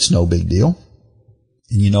 but it's no big deal.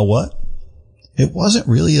 And you know what? It wasn't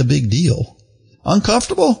really a big deal.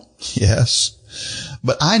 Uncomfortable? Yes.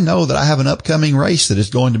 But I know that I have an upcoming race that is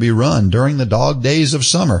going to be run during the dog days of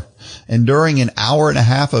summer, and during an hour and a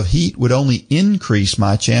half of heat would only increase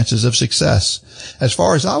my chances of success. As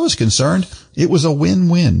far as I was concerned, it was a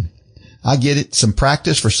win-win. I get it, some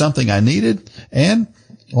practice for something I needed, and,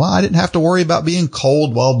 well, I didn't have to worry about being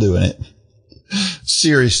cold while doing it.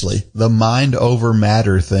 Seriously, the mind over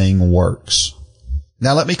matter thing works.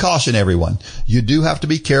 Now let me caution everyone. You do have to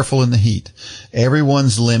be careful in the heat.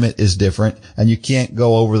 Everyone's limit is different, and you can't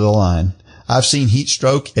go over the line. I've seen heat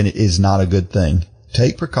stroke, and it is not a good thing.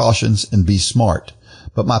 Take precautions and be smart.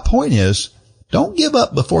 But my point is, don't give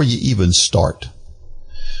up before you even start.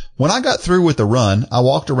 When I got through with the run, I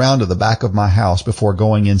walked around to the back of my house before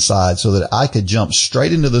going inside so that I could jump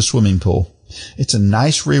straight into the swimming pool. It's a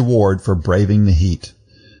nice reward for braving the heat.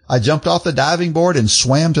 I jumped off the diving board and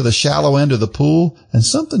swam to the shallow end of the pool, and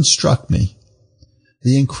something struck me.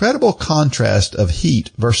 The incredible contrast of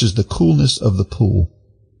heat versus the coolness of the pool.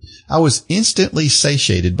 I was instantly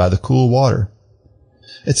satiated by the cool water.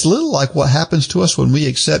 It's a little like what happens to us when we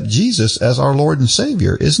accept Jesus as our Lord and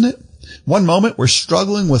Savior, isn't it? One moment we're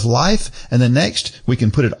struggling with life, and the next we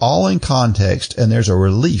can put it all in context, and there's a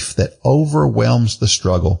relief that overwhelms the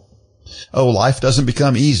struggle. Oh, life doesn't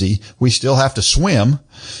become easy. We still have to swim,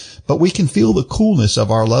 but we can feel the coolness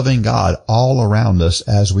of our loving God all around us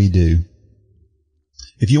as we do.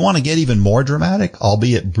 If you want to get even more dramatic,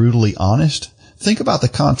 albeit brutally honest, think about the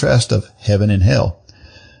contrast of heaven and hell.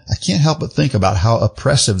 I can't help but think about how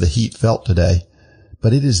oppressive the heat felt today.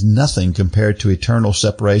 But it is nothing compared to eternal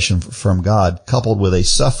separation from God, coupled with a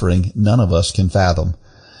suffering none of us can fathom.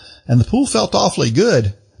 And the pool felt awfully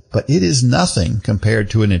good, but it is nothing compared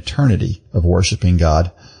to an eternity of worshiping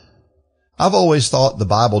God. I've always thought the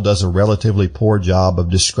Bible does a relatively poor job of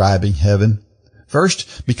describing heaven.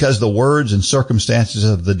 First, because the words and circumstances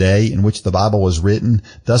of the day in which the Bible was written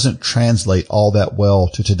doesn't translate all that well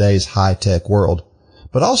to today's high-tech world.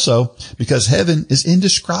 But also because heaven is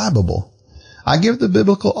indescribable. I give the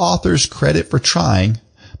biblical authors credit for trying,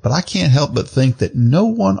 but I can't help but think that no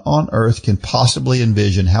one on earth can possibly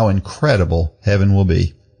envision how incredible heaven will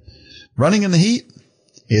be. Running in the heat?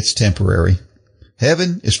 It's temporary.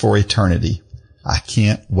 Heaven is for eternity. I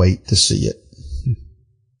can't wait to see it.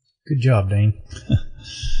 Good job, Dane.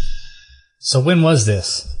 So when was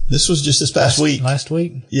this? This was just this past week. Last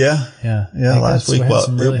week? Yeah. Yeah. Last week. Well,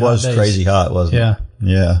 really it was crazy hot, wasn't it?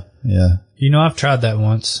 Yeah. You know, I've tried that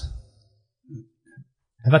once.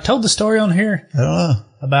 Have I told the story on here? I don't know.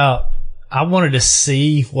 About, I wanted to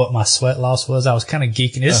see what my sweat loss was. I was kind of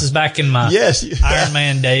geeking. This is back in my Iron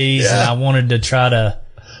Man days, and I wanted to try to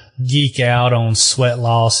geek out on sweat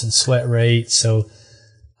loss and sweat rate. So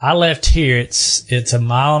I left here. It's a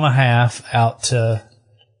mile and a half out to,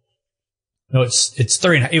 no,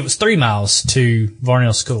 it was 3 miles to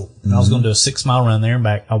Varnell School. And I was going to do a 6 mile run there and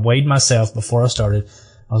back. I weighed myself before I started.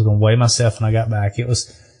 I was going to weigh myself when I got back. It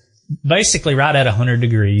was basically right at 100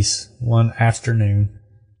 degrees one afternoon.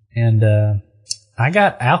 And, I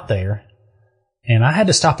got out there and I had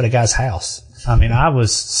to stop at a guy's house. I mean, I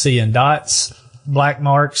was seeing dots, black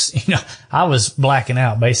marks, I was blacking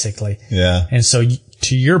out basically. Yeah. And so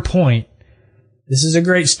to your point, this is a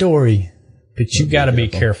great story, but you got to be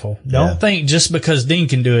careful. Don't think just because Dean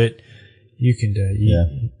can do it, you can do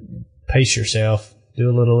it. Pace yourself, do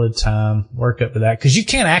a little at a time, work up to that, because you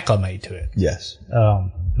can't acclimate to it. Yes.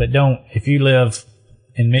 But if you live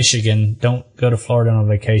in Michigan, don't go to Florida on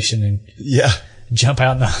vacation and jump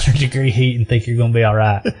out in the 100-degree heat and think you're going to be all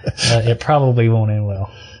right. It probably won't end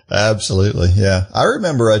well. Absolutely. Yeah. I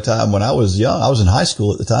remember a time when I was young. I was in high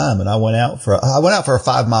school at the time, and I went out for a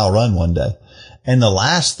 5-mile run one day. And the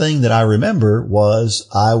last thing that I remember was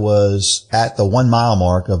I was at the 1 mile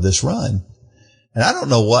mark of this run. And I don't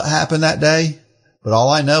know what happened that day, but all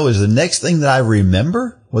I know is the next thing that I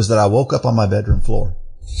remember was that I woke up on my bedroom floor.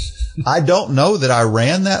 I don't know that I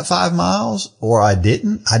ran that 5 miles or I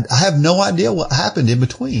didn't. I have no idea what happened in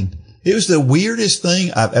between. It was the weirdest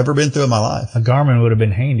thing I've ever been through in my life. A Garmin would have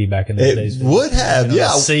been handy back in those days. It would have,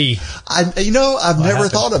 yeah. See. I've never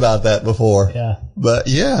thought about that before. Yeah. But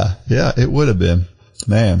yeah, it would have been.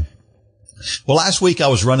 Man. Well, last week I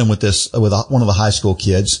was running with one of the high school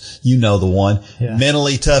kids. You know the one. Yeah.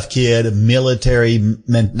 Mentally tough kid,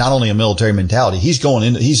 not only a military mentality.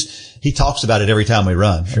 He talks about it every time we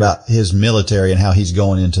run, about his military and how he's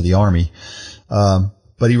going into the Army.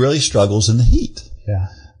 But he really struggles in the heat. Yeah.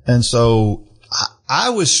 And so I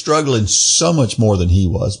was struggling so much more than he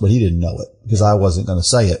was, but he didn't know it because I wasn't going to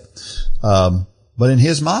say it. But in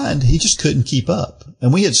his mind, he just couldn't keep up.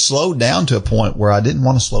 And we had slowed down to a point where I didn't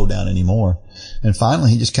want to slow down anymore. And finally,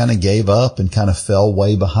 he just kind of gave up and kind of fell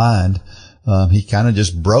way behind. he kind of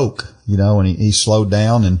just broke, and he slowed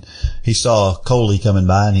down, and he saw Coley coming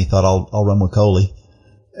by, and he thought, I'll run with Coley.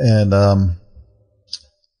 And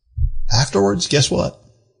afterwards, guess what?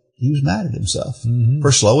 He was mad at himself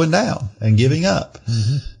for slowing down and giving up.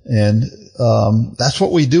 And that's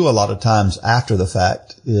what we do a lot of times after the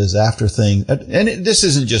fact, is after this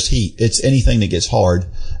isn't just heat. It's anything that gets hard.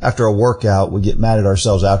 After a workout, we get mad at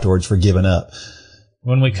ourselves afterwards for giving up.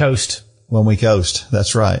 When we coast.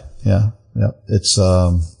 That's right. Yeah. It's,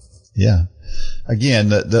 Again,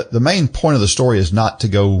 the main point of the story is not to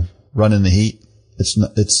go run in the heat.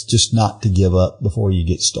 It's just not to give up before you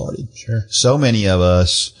get started. Sure. So many of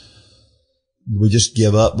us, we just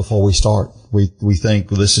give up before we start. We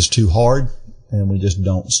think, well, this is too hard, and we just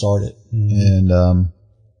don't start it. And,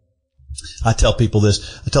 I tell people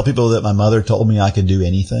this. I tell people that my mother told me I could do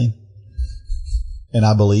anything, and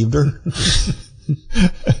I believed her.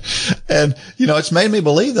 And, it's made me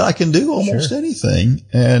believe that I can do almost anything.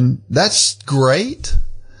 And that's great,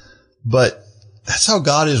 but that's how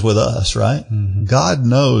God is with us, right? God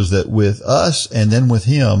knows that with us and then with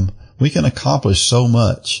him, we can accomplish so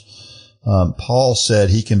much. Paul said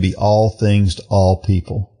he can be all things to all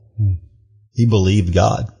people. He believed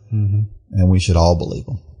God, and we should all believe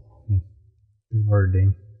him. Good word,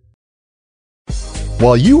 Dean.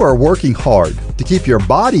 While you are working hard to keep your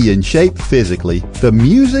body in shape physically, the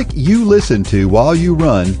music you listen to while you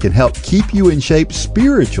run can help keep you in shape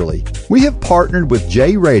spiritually. We have partnered with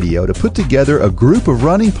J Radio to put together a group of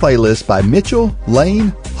running playlists by Mitchell,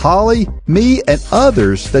 Lane, Holly, me, and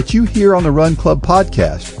others that you hear on the Run Club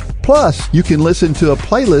podcast. Plus, you can listen to a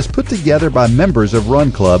playlist put together by members of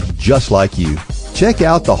Run Club just like you. Check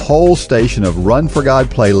out the whole station of Run for God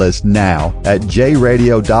playlists now at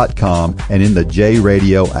jradio.com and in the J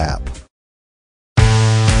Radio app.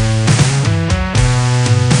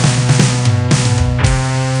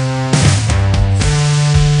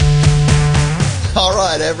 All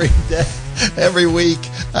right, every week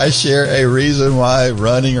I share a reason why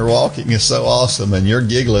running or walking is so awesome, and you're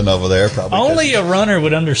giggling over there probably. Only a runner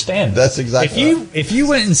would understand. That's exactly right. If you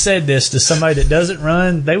went and said this to somebody that doesn't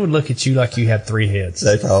run, they would look at you like you have three heads.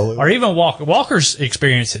 They probably would. Or even walkers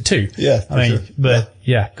experience it too. Yeah, sure. But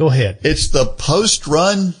yeah, go ahead. It's the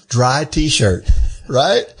post-run dry T-shirt,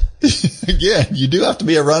 right? Again, you do have to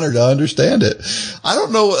be a runner to understand it. I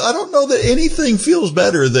don't know that anything feels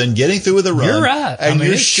better than getting through with a run. You're right. And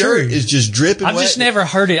your shirt is just dripping wet. I've just never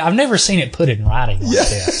heard it. I've never seen it put in writing like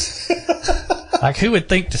this. Like, who would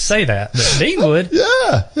think to say that? But Dean would.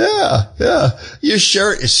 Yeah. Your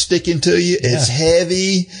shirt is sticking to you. It's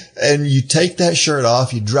heavy. And you take that shirt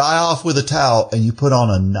off, you dry off with a towel, and you put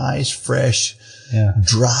on a nice, fresh,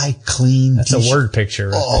 dry, clean That's T-shirt. a word picture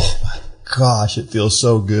right Oh, my gosh, it feels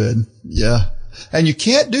so good. Yeah. And you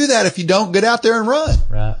can't do that if you don't get out there and run.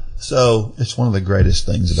 Right. So it's one of the greatest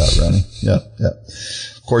things about running. Yep.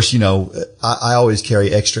 Of course, I always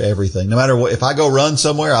carry extra everything. No matter what, if I go run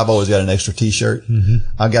somewhere, I've always got an extra T-shirt.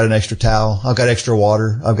 I've got an extra towel. I've got extra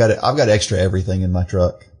water. I've got extra everything in my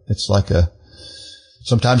truck. It's like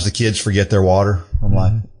sometimes the kids forget their water. I'm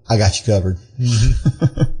like, I got you covered.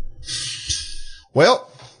 Well,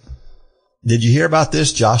 did you hear about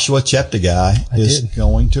this? Joshua Cheptegei is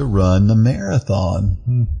going to run the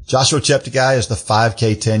marathon. Joshua Cheptegei is the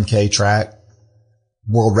 5K, 10K track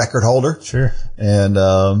world record holder. Sure. And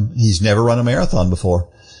he's never run a marathon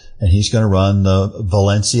before. And he's going to run the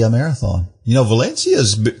Valencia Marathon. Valencia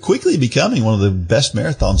is quickly becoming one of the best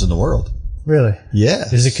marathons in the world. Really?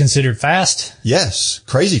 Yes. Is it considered fast? Yes.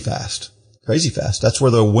 Crazy fast. That's where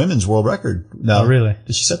the women's world record. No. Oh, really?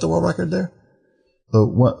 Did she set the world record there?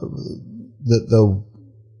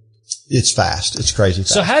 It's fast. It's crazy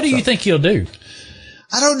fast. So how do you think he'll do?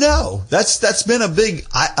 I don't know. That's been a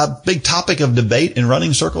big topic of debate in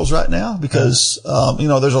running circles right now because,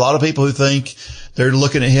 there's a lot of people who think they're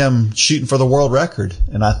looking at him shooting for the world record.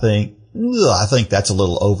 And I think that's a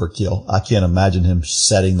little overkill. I can't imagine him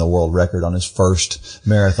setting the world record on his first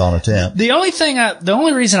marathon attempt. The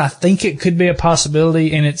only reason I think it could be a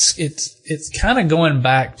possibility, and it's kind of going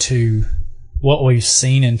back to what we've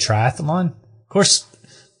seen in triathlon. Of course,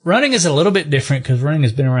 running is a little bit different because running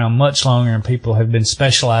has been around much longer and people have been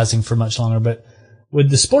specializing for much longer. But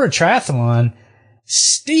with the sport of triathlon,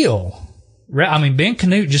 still, Ben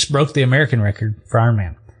Canute just broke the American record for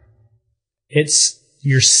Ironman.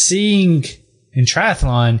 You're seeing in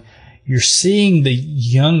triathlon, you're seeing the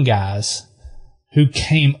young guys who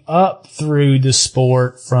came up through the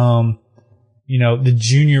sport from, the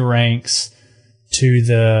junior ranks to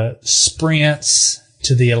the sprints,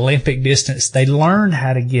 to the Olympic distance. They learned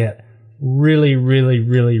how to get really, really,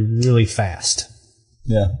 really, really fast.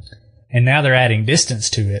 Yeah. And now they're adding distance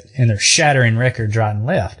to it, and they're shattering records right and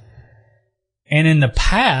left. And in the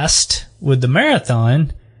past, with the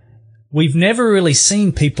marathon, we've never really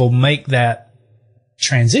seen people make that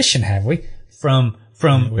transition, have we?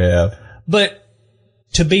 We have. But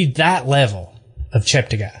to be that level of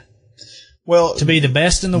Cheptegei. Well, to be the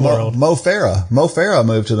best in the world. Mo Farah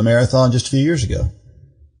moved to the marathon just a few years ago,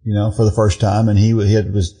 for the first time, and he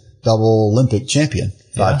was double Olympic champion,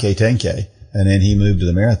 5K, 10K. And then he moved to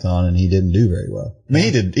the marathon and he didn't do very well. I mean,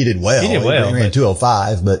 he did well. He did well. He ran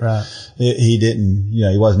 2:05, but he didn't,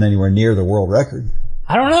 he wasn't anywhere near the world record.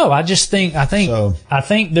 I don't know. I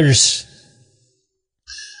think there's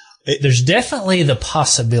definitely the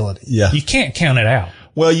possibility. Yeah. You can't count it out.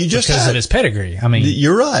 Well, because of his pedigree. I mean,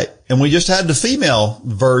 you're right. And we just had the female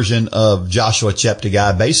version of Joshua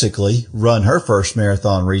Cheptegei basically run her first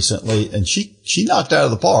marathon recently, and she knocked out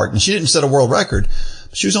of the park. And she didn't set a world record.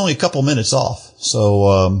 She was only a couple minutes off.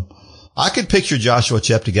 So, I could picture Joshua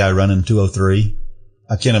Cheptegei running 2:03.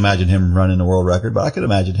 I can't imagine him running the world record, but I could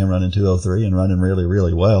imagine him running 2:03 and running really,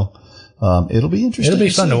 really well. It'll be interesting. It'll be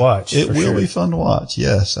fun to watch. It will be fun to watch.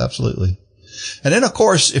 Yes, absolutely. And then, of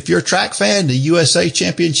course, if you're a track fan, the USA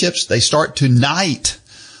Championships, they start tonight.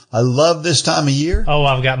 I love this time of year. Oh,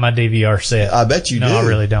 I've got my DVR set. I bet you do. No, I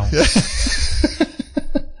really don't.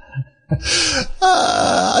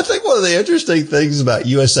 I think one of the interesting things about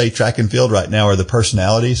USA Track and Field right now are the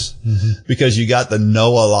personalities, because you got the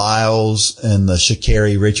Noah Lyles and the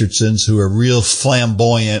Sha'Carri Richardsons who are real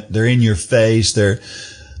flamboyant. They're in your face.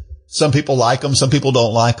 Some people like them. Some people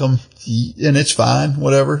don't like them, and it's fine,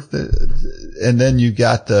 whatever. And then you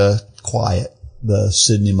got the quiet, the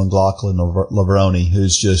Sydney McLaughlin-Lavroni,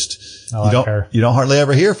 who's just, you don't hardly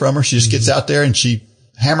ever hear from her. She just gets out there and she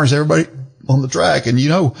hammers everybody on the track. And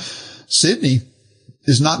Sydney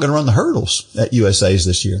is not going to run the hurdles at USA's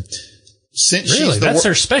this year. That's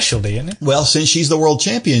her specialty, isn't it? Well, since she's the world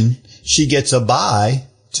champion, she gets a bye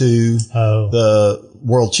to the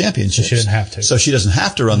world championships. So she doesn't have to. So she doesn't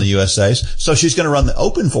have to run the USA's. So she's going to run the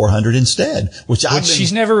Open 400 instead, which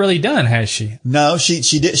she's never really done, has she? No, she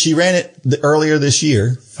did. She ran it earlier this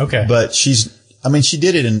year. Okay. But she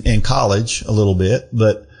did it in college a little bit,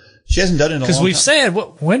 but she hasn't done it in a long time. Because we've said,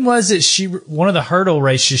 when was it one of the hurdle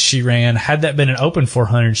races she ran, had that been an Open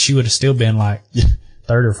 400, she would have still been like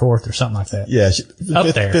third or fourth or something like that. Yeah.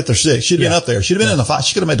 Fifth or sixth. She'd have been up there. She'd have been in the final.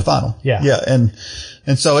 She could have made the final. Yeah. Yeah.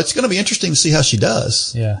 And so it's going to be interesting to see how she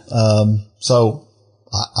does. Yeah. So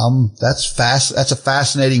that's a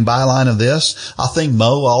fascinating byline of this. I think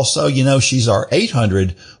Mo also, she's our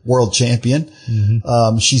 800 world champion.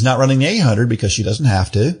 Mm-hmm. She's not running the 800 because she doesn't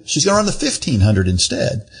have to. She's going to run the 1500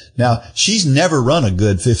 instead. Now, she's never run a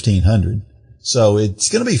good 1500. So it's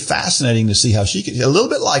going to be fascinating to see how she can, a little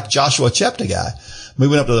bit like Joshua Cheptegei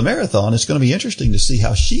moving up to the marathon. It's going to be interesting to see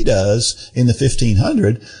how she does in the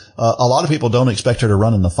 1500. A lot of people don't expect her to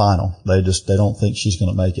run in the final. They don't think she's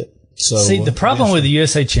going to make it. So see, the problem with the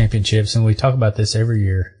USA Championships, and we talk about this every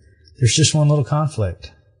year, there's just one little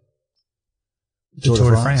conflict. The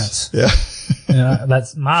Tour de France. Yeah.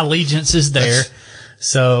 That's my allegiance is there.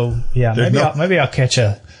 So yeah, maybe I'll catch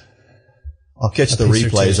the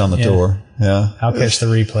replays on the tour. Yeah. I'll catch the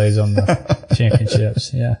replays on the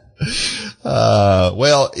championships. Yeah.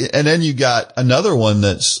 Well, and then you got another one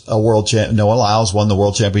that's a world champ. Noah Lyles won the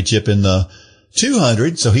world championship in the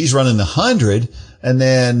 200. So he's running the 100. And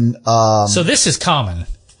then, so this is common.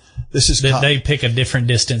 They pick a different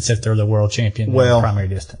distance if they're the world champion in the primary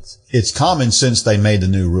distance. It's common since they made the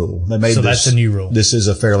new rule. That's a new rule. This is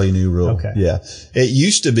a fairly new rule. Okay. Yeah. It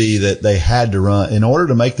used to be that they had to run, in order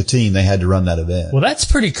to make the team, they had to run that event. Well, that's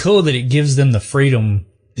pretty cool that it gives them the freedom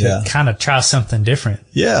to kind of try something different.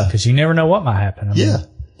 Yeah. Because you never know what might happen. I mean,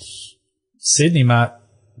 Sydney might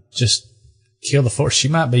just kill the force. She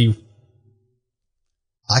might be.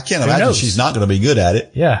 I can't imagine she's not going to be good at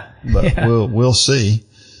it. Yeah. But we'll see.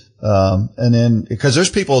 And then, because there's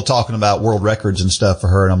people talking about world records and stuff for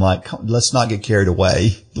her, and I'm like, let's not get carried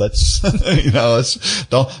away. Let's,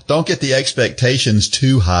 don't get the expectations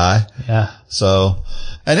too high. Yeah. So,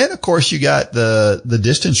 and then of course you got the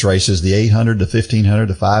distance races, the 800, the 1500,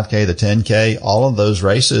 the 5K, the 10K, all of those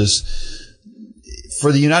races.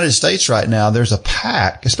 For the United States right now, there's a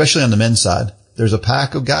pack, especially on the men's side. There's a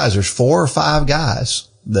pack of guys. There's 4 or 5 guys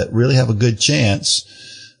that really have a good chance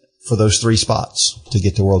for those 3 spots to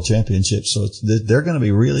get to world championships. So they're going to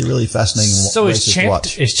be really, really fascinating races to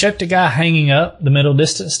watch. Is Cheptegei hanging up the middle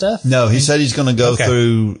distance stuff? No, he said he's going to go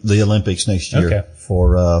through the Olympics next year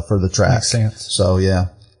for the track. Makes sense. So yeah.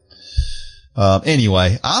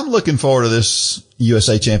 Anyway, I'm looking forward to this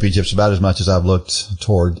USA Championships about as much as I've looked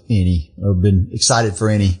toward any or been excited for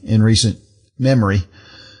any in recent memory.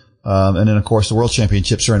 And then, of course, the World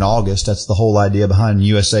Championships are in August. That's the whole idea behind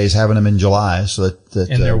USA is having them in July so that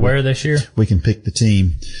and they're where this year? We can pick the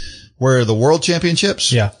team. Where are the World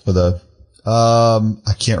Championships? Yeah. For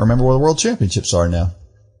I can't remember where the World Championships are now.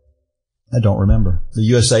 I don't remember. The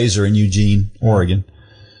USA's are in Eugene, Oregon.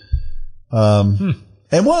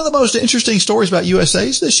 And one of the most interesting stories about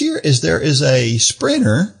USA's this year is there is a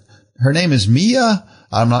sprinter. Her name is Mia.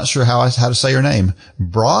 I'm not sure how to say her name.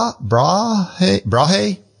 Brahe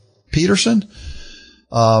Peterson.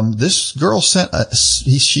 This girl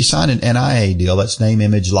she signed an NIA deal. That's name,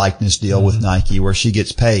 image, likeness deal with Nike where she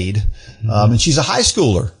gets paid. And she's a high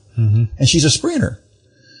schooler and she's a sprinter.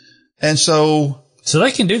 And so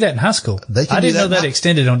they can do that in high school. I didn't know that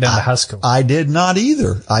extended on down to high school. I did not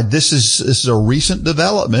either. This is a recent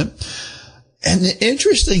development. And the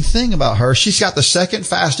interesting thing about her, she's got the second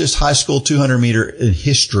fastest high school 200 meter in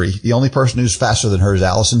history. The only person who's faster than her is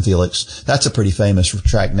Allison Felix. That's a pretty famous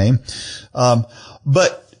track name.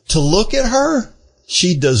 But to look at her,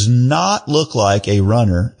 she does not look like a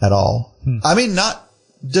runner at all. I mean, not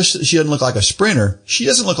just, she doesn't look like a sprinter. She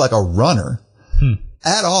doesn't look like a runner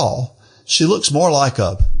at all. She looks more like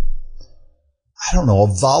a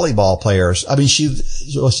volleyball player. I mean,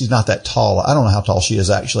 she's not that tall. I don't know how tall she is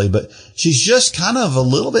actually, but she's just kind of a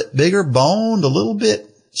little bit bigger boned,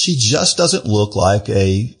 she just doesn't look like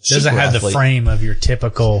a doesn't have athlete. The frame of your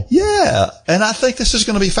typical. Yeah. And I think this is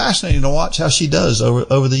going to be fascinating to watch how she does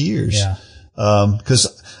over the years. Yeah.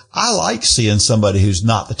 Cause I like seeing somebody who's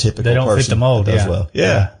not the typical person. They don't fit the mold. That does well.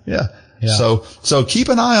 Yeah. So keep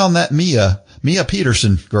an eye on that Mia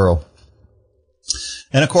Peterson girl.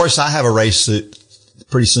 And of course, I have a race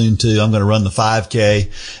pretty soon too. I'm going to run the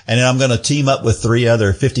 5K and then I'm going to team up with 3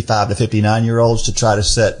 other 55 to 59 year olds to try to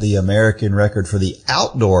set the American record for the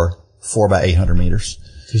outdoor 4x800 meters.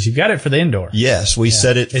 Cause you got it for the indoor. Yes, we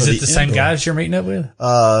set it for Is the it the same guys you're meeting up with?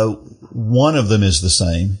 One of them is the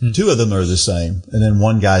same. 2 of them are the same. And then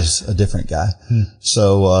one guy's a different guy.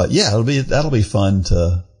 So, that'll be fun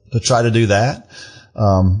to try to do that.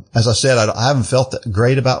 As I said, I haven't felt that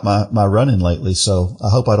great about my running lately, so I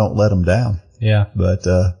hope I don't let them down. Yeah. But,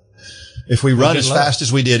 if we run as fast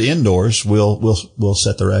as we did indoors, we'll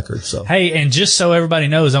set the record. So. Hey, and just so everybody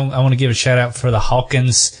knows, I want to give a shout out for the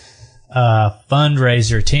Hawkins,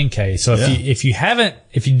 fundraiser 10K. So if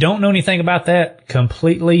you don't know anything about that,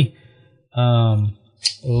 completely,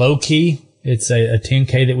 low key, it's a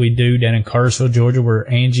 10K that we do down in Cartersville, Georgia, where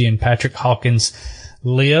Angie and Patrick Hawkins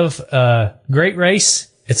live. Great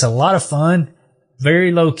race. It's a lot of fun.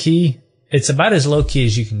 Very low key. It's about as low key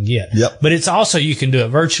as you can get. Yep. But it's also, you can do it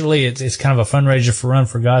virtually. It's kind of a fundraiser for Run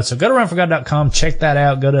for God. So go to runforgod.com, check that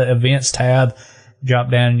out. Go to events tab, drop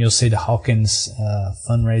down and you'll see the Hawkins,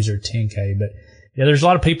 fundraiser 10K. But yeah, there's a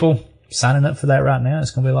lot of people signing up for that right now.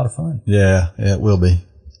 It's going to be a lot of fun. Yeah, it will be.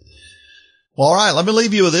 Well, all right. Let me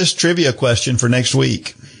leave you with this trivia question for next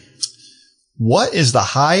week. What is the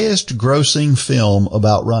highest grossing film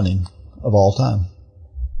about running of all time?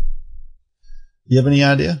 You have any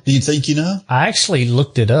idea? Do you think you know? I actually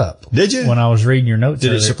looked it up. Did you? When I was reading your notes.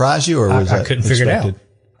 Did it surprise you or was I couldn't figure it out.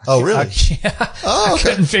 Oh, really? I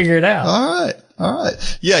couldn't figure it out. All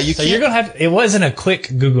right. Yeah, you're going to have, it wasn't a quick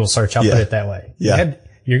Google search. I'll put it that way. Yeah.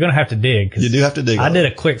 You're going to have to dig. You do have to dig. I did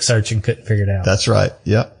a quick search and couldn't figure it out. That's right.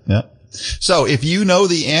 Yep. So if you know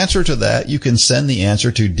the answer to that, you can send the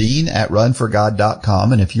answer to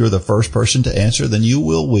dean@runforgod.com. And if you're the first person to answer, then you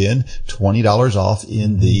will win $20 off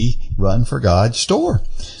in the Run for God store.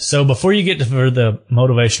 So before you get to the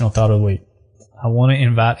motivational thought of the week, I want to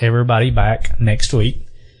invite everybody back next week.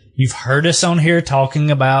 You've heard us on here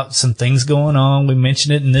talking about some things going on. We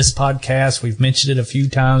mentioned it in this podcast. We've mentioned it a few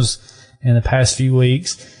times in the past few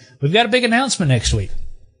weeks. We've got a big announcement next week.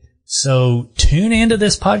 So tune into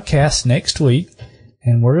this podcast next week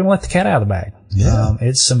and we're going to let the cat out of the bag. Yeah.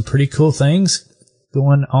 It's some pretty cool things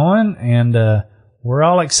going on and, we're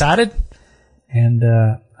all excited and,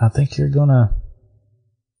 I think you're going to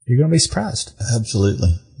be surprised.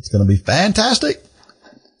 Absolutely. It's going to be fantastic.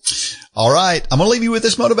 All right. I'm going to leave you with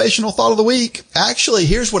this motivational thought of the week. Actually,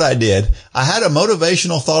 here's what I did. I had a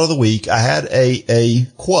motivational thought of the week. I had a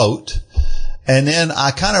quote. And then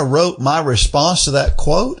I kind of wrote my response to that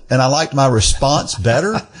quote, and I liked my response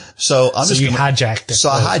better. So I'm hijacked it. So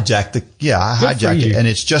I hijacked it, and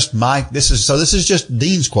it's just this is just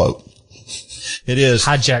Dean's quote. It is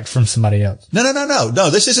hijacked from somebody else. No.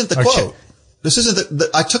 This isn't the quote. This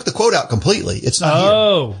isn't I took the quote out completely. It's not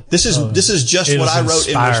here. This is just what I wrote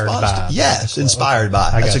in response to. Yes, inspired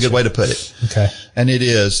by. That's a good way to put it. Okay. And it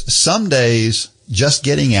is, some days just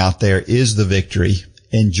getting out there is the victory.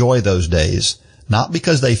 Enjoy those days, not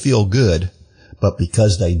because they feel good, but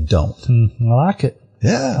because they don't. I like it.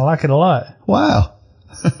 Yeah. I like it a lot. Wow.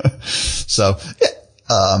 So,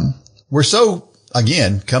 we're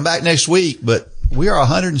again, come back next week, but we are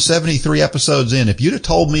 173 episodes in. If you'd have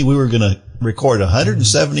told me we were going to record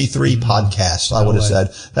 173 podcasts, I would have said,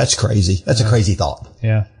 that's crazy. That's a crazy thought.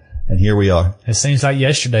 Yeah. And here we are. It seems like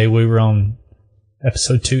yesterday we were on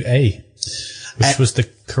episode 2A, which was the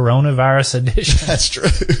coronavirus edition. That's true.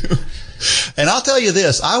 And I'll tell you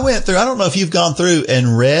this, I went through, I don't know if you've gone through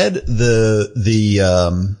and read the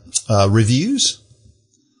reviews,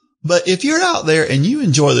 but if you're out there and you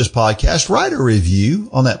enjoy this podcast, write a review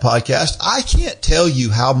on that podcast. I can't tell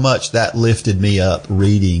you how much that lifted me up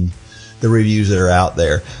reading the reviews that are out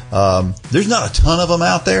there. There's not a ton of them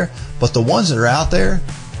out there, but the ones that are out there,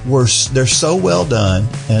 they're so well done,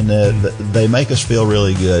 and they make us feel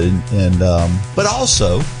really good. But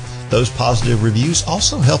also, those positive reviews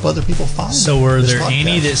also help other people find. So were there podcast.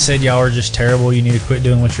 any that said y'all are just terrible, you need to quit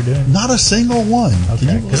doing what you're doing? Not a single one.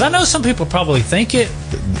 Okay. Because I know some people probably think it,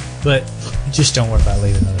 but just don't worry about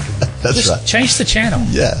leaving other people. That's just right. Change the channel.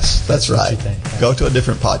 Yes, that's what right. you think. Go to a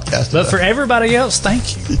different podcast. But for everybody else,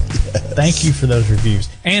 thank you. Yes. Thank you for those reviews.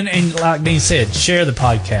 And like Dean said, share the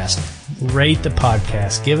podcast. Rate the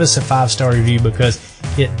podcast. Give us a 5-star review because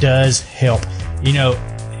it does help. You know,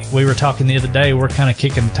 we were talking the other day, we're kind of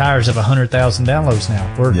kicking the tires of 100,000 downloads now.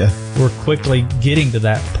 We're quickly getting to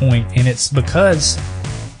that point, and it's because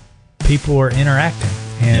people are interacting.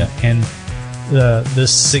 And the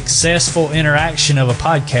successful interaction of a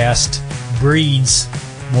podcast breeds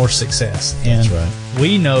more success. And That's right.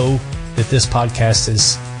 we know that this podcast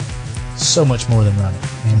is so much more than running.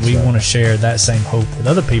 And we want to share that same hope with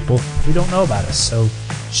other people who don't know about us. So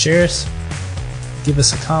share us, give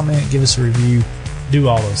us a comment, give us a review, do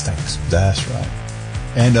all those things. That's right.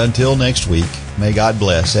 And until next week, may God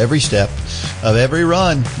bless every step of every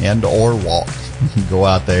run and or walk. Go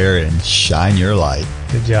out there and shine your light.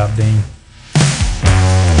 Good job, Dean.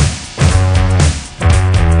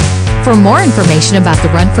 For more information about the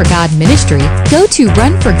Run for God ministry, go to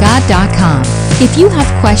runforgod.com. If you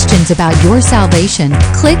have questions about your salvation,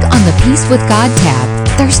 click on the Peace with God tab.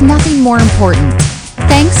 There's nothing more important.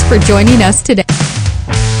 Thanks for joining us today.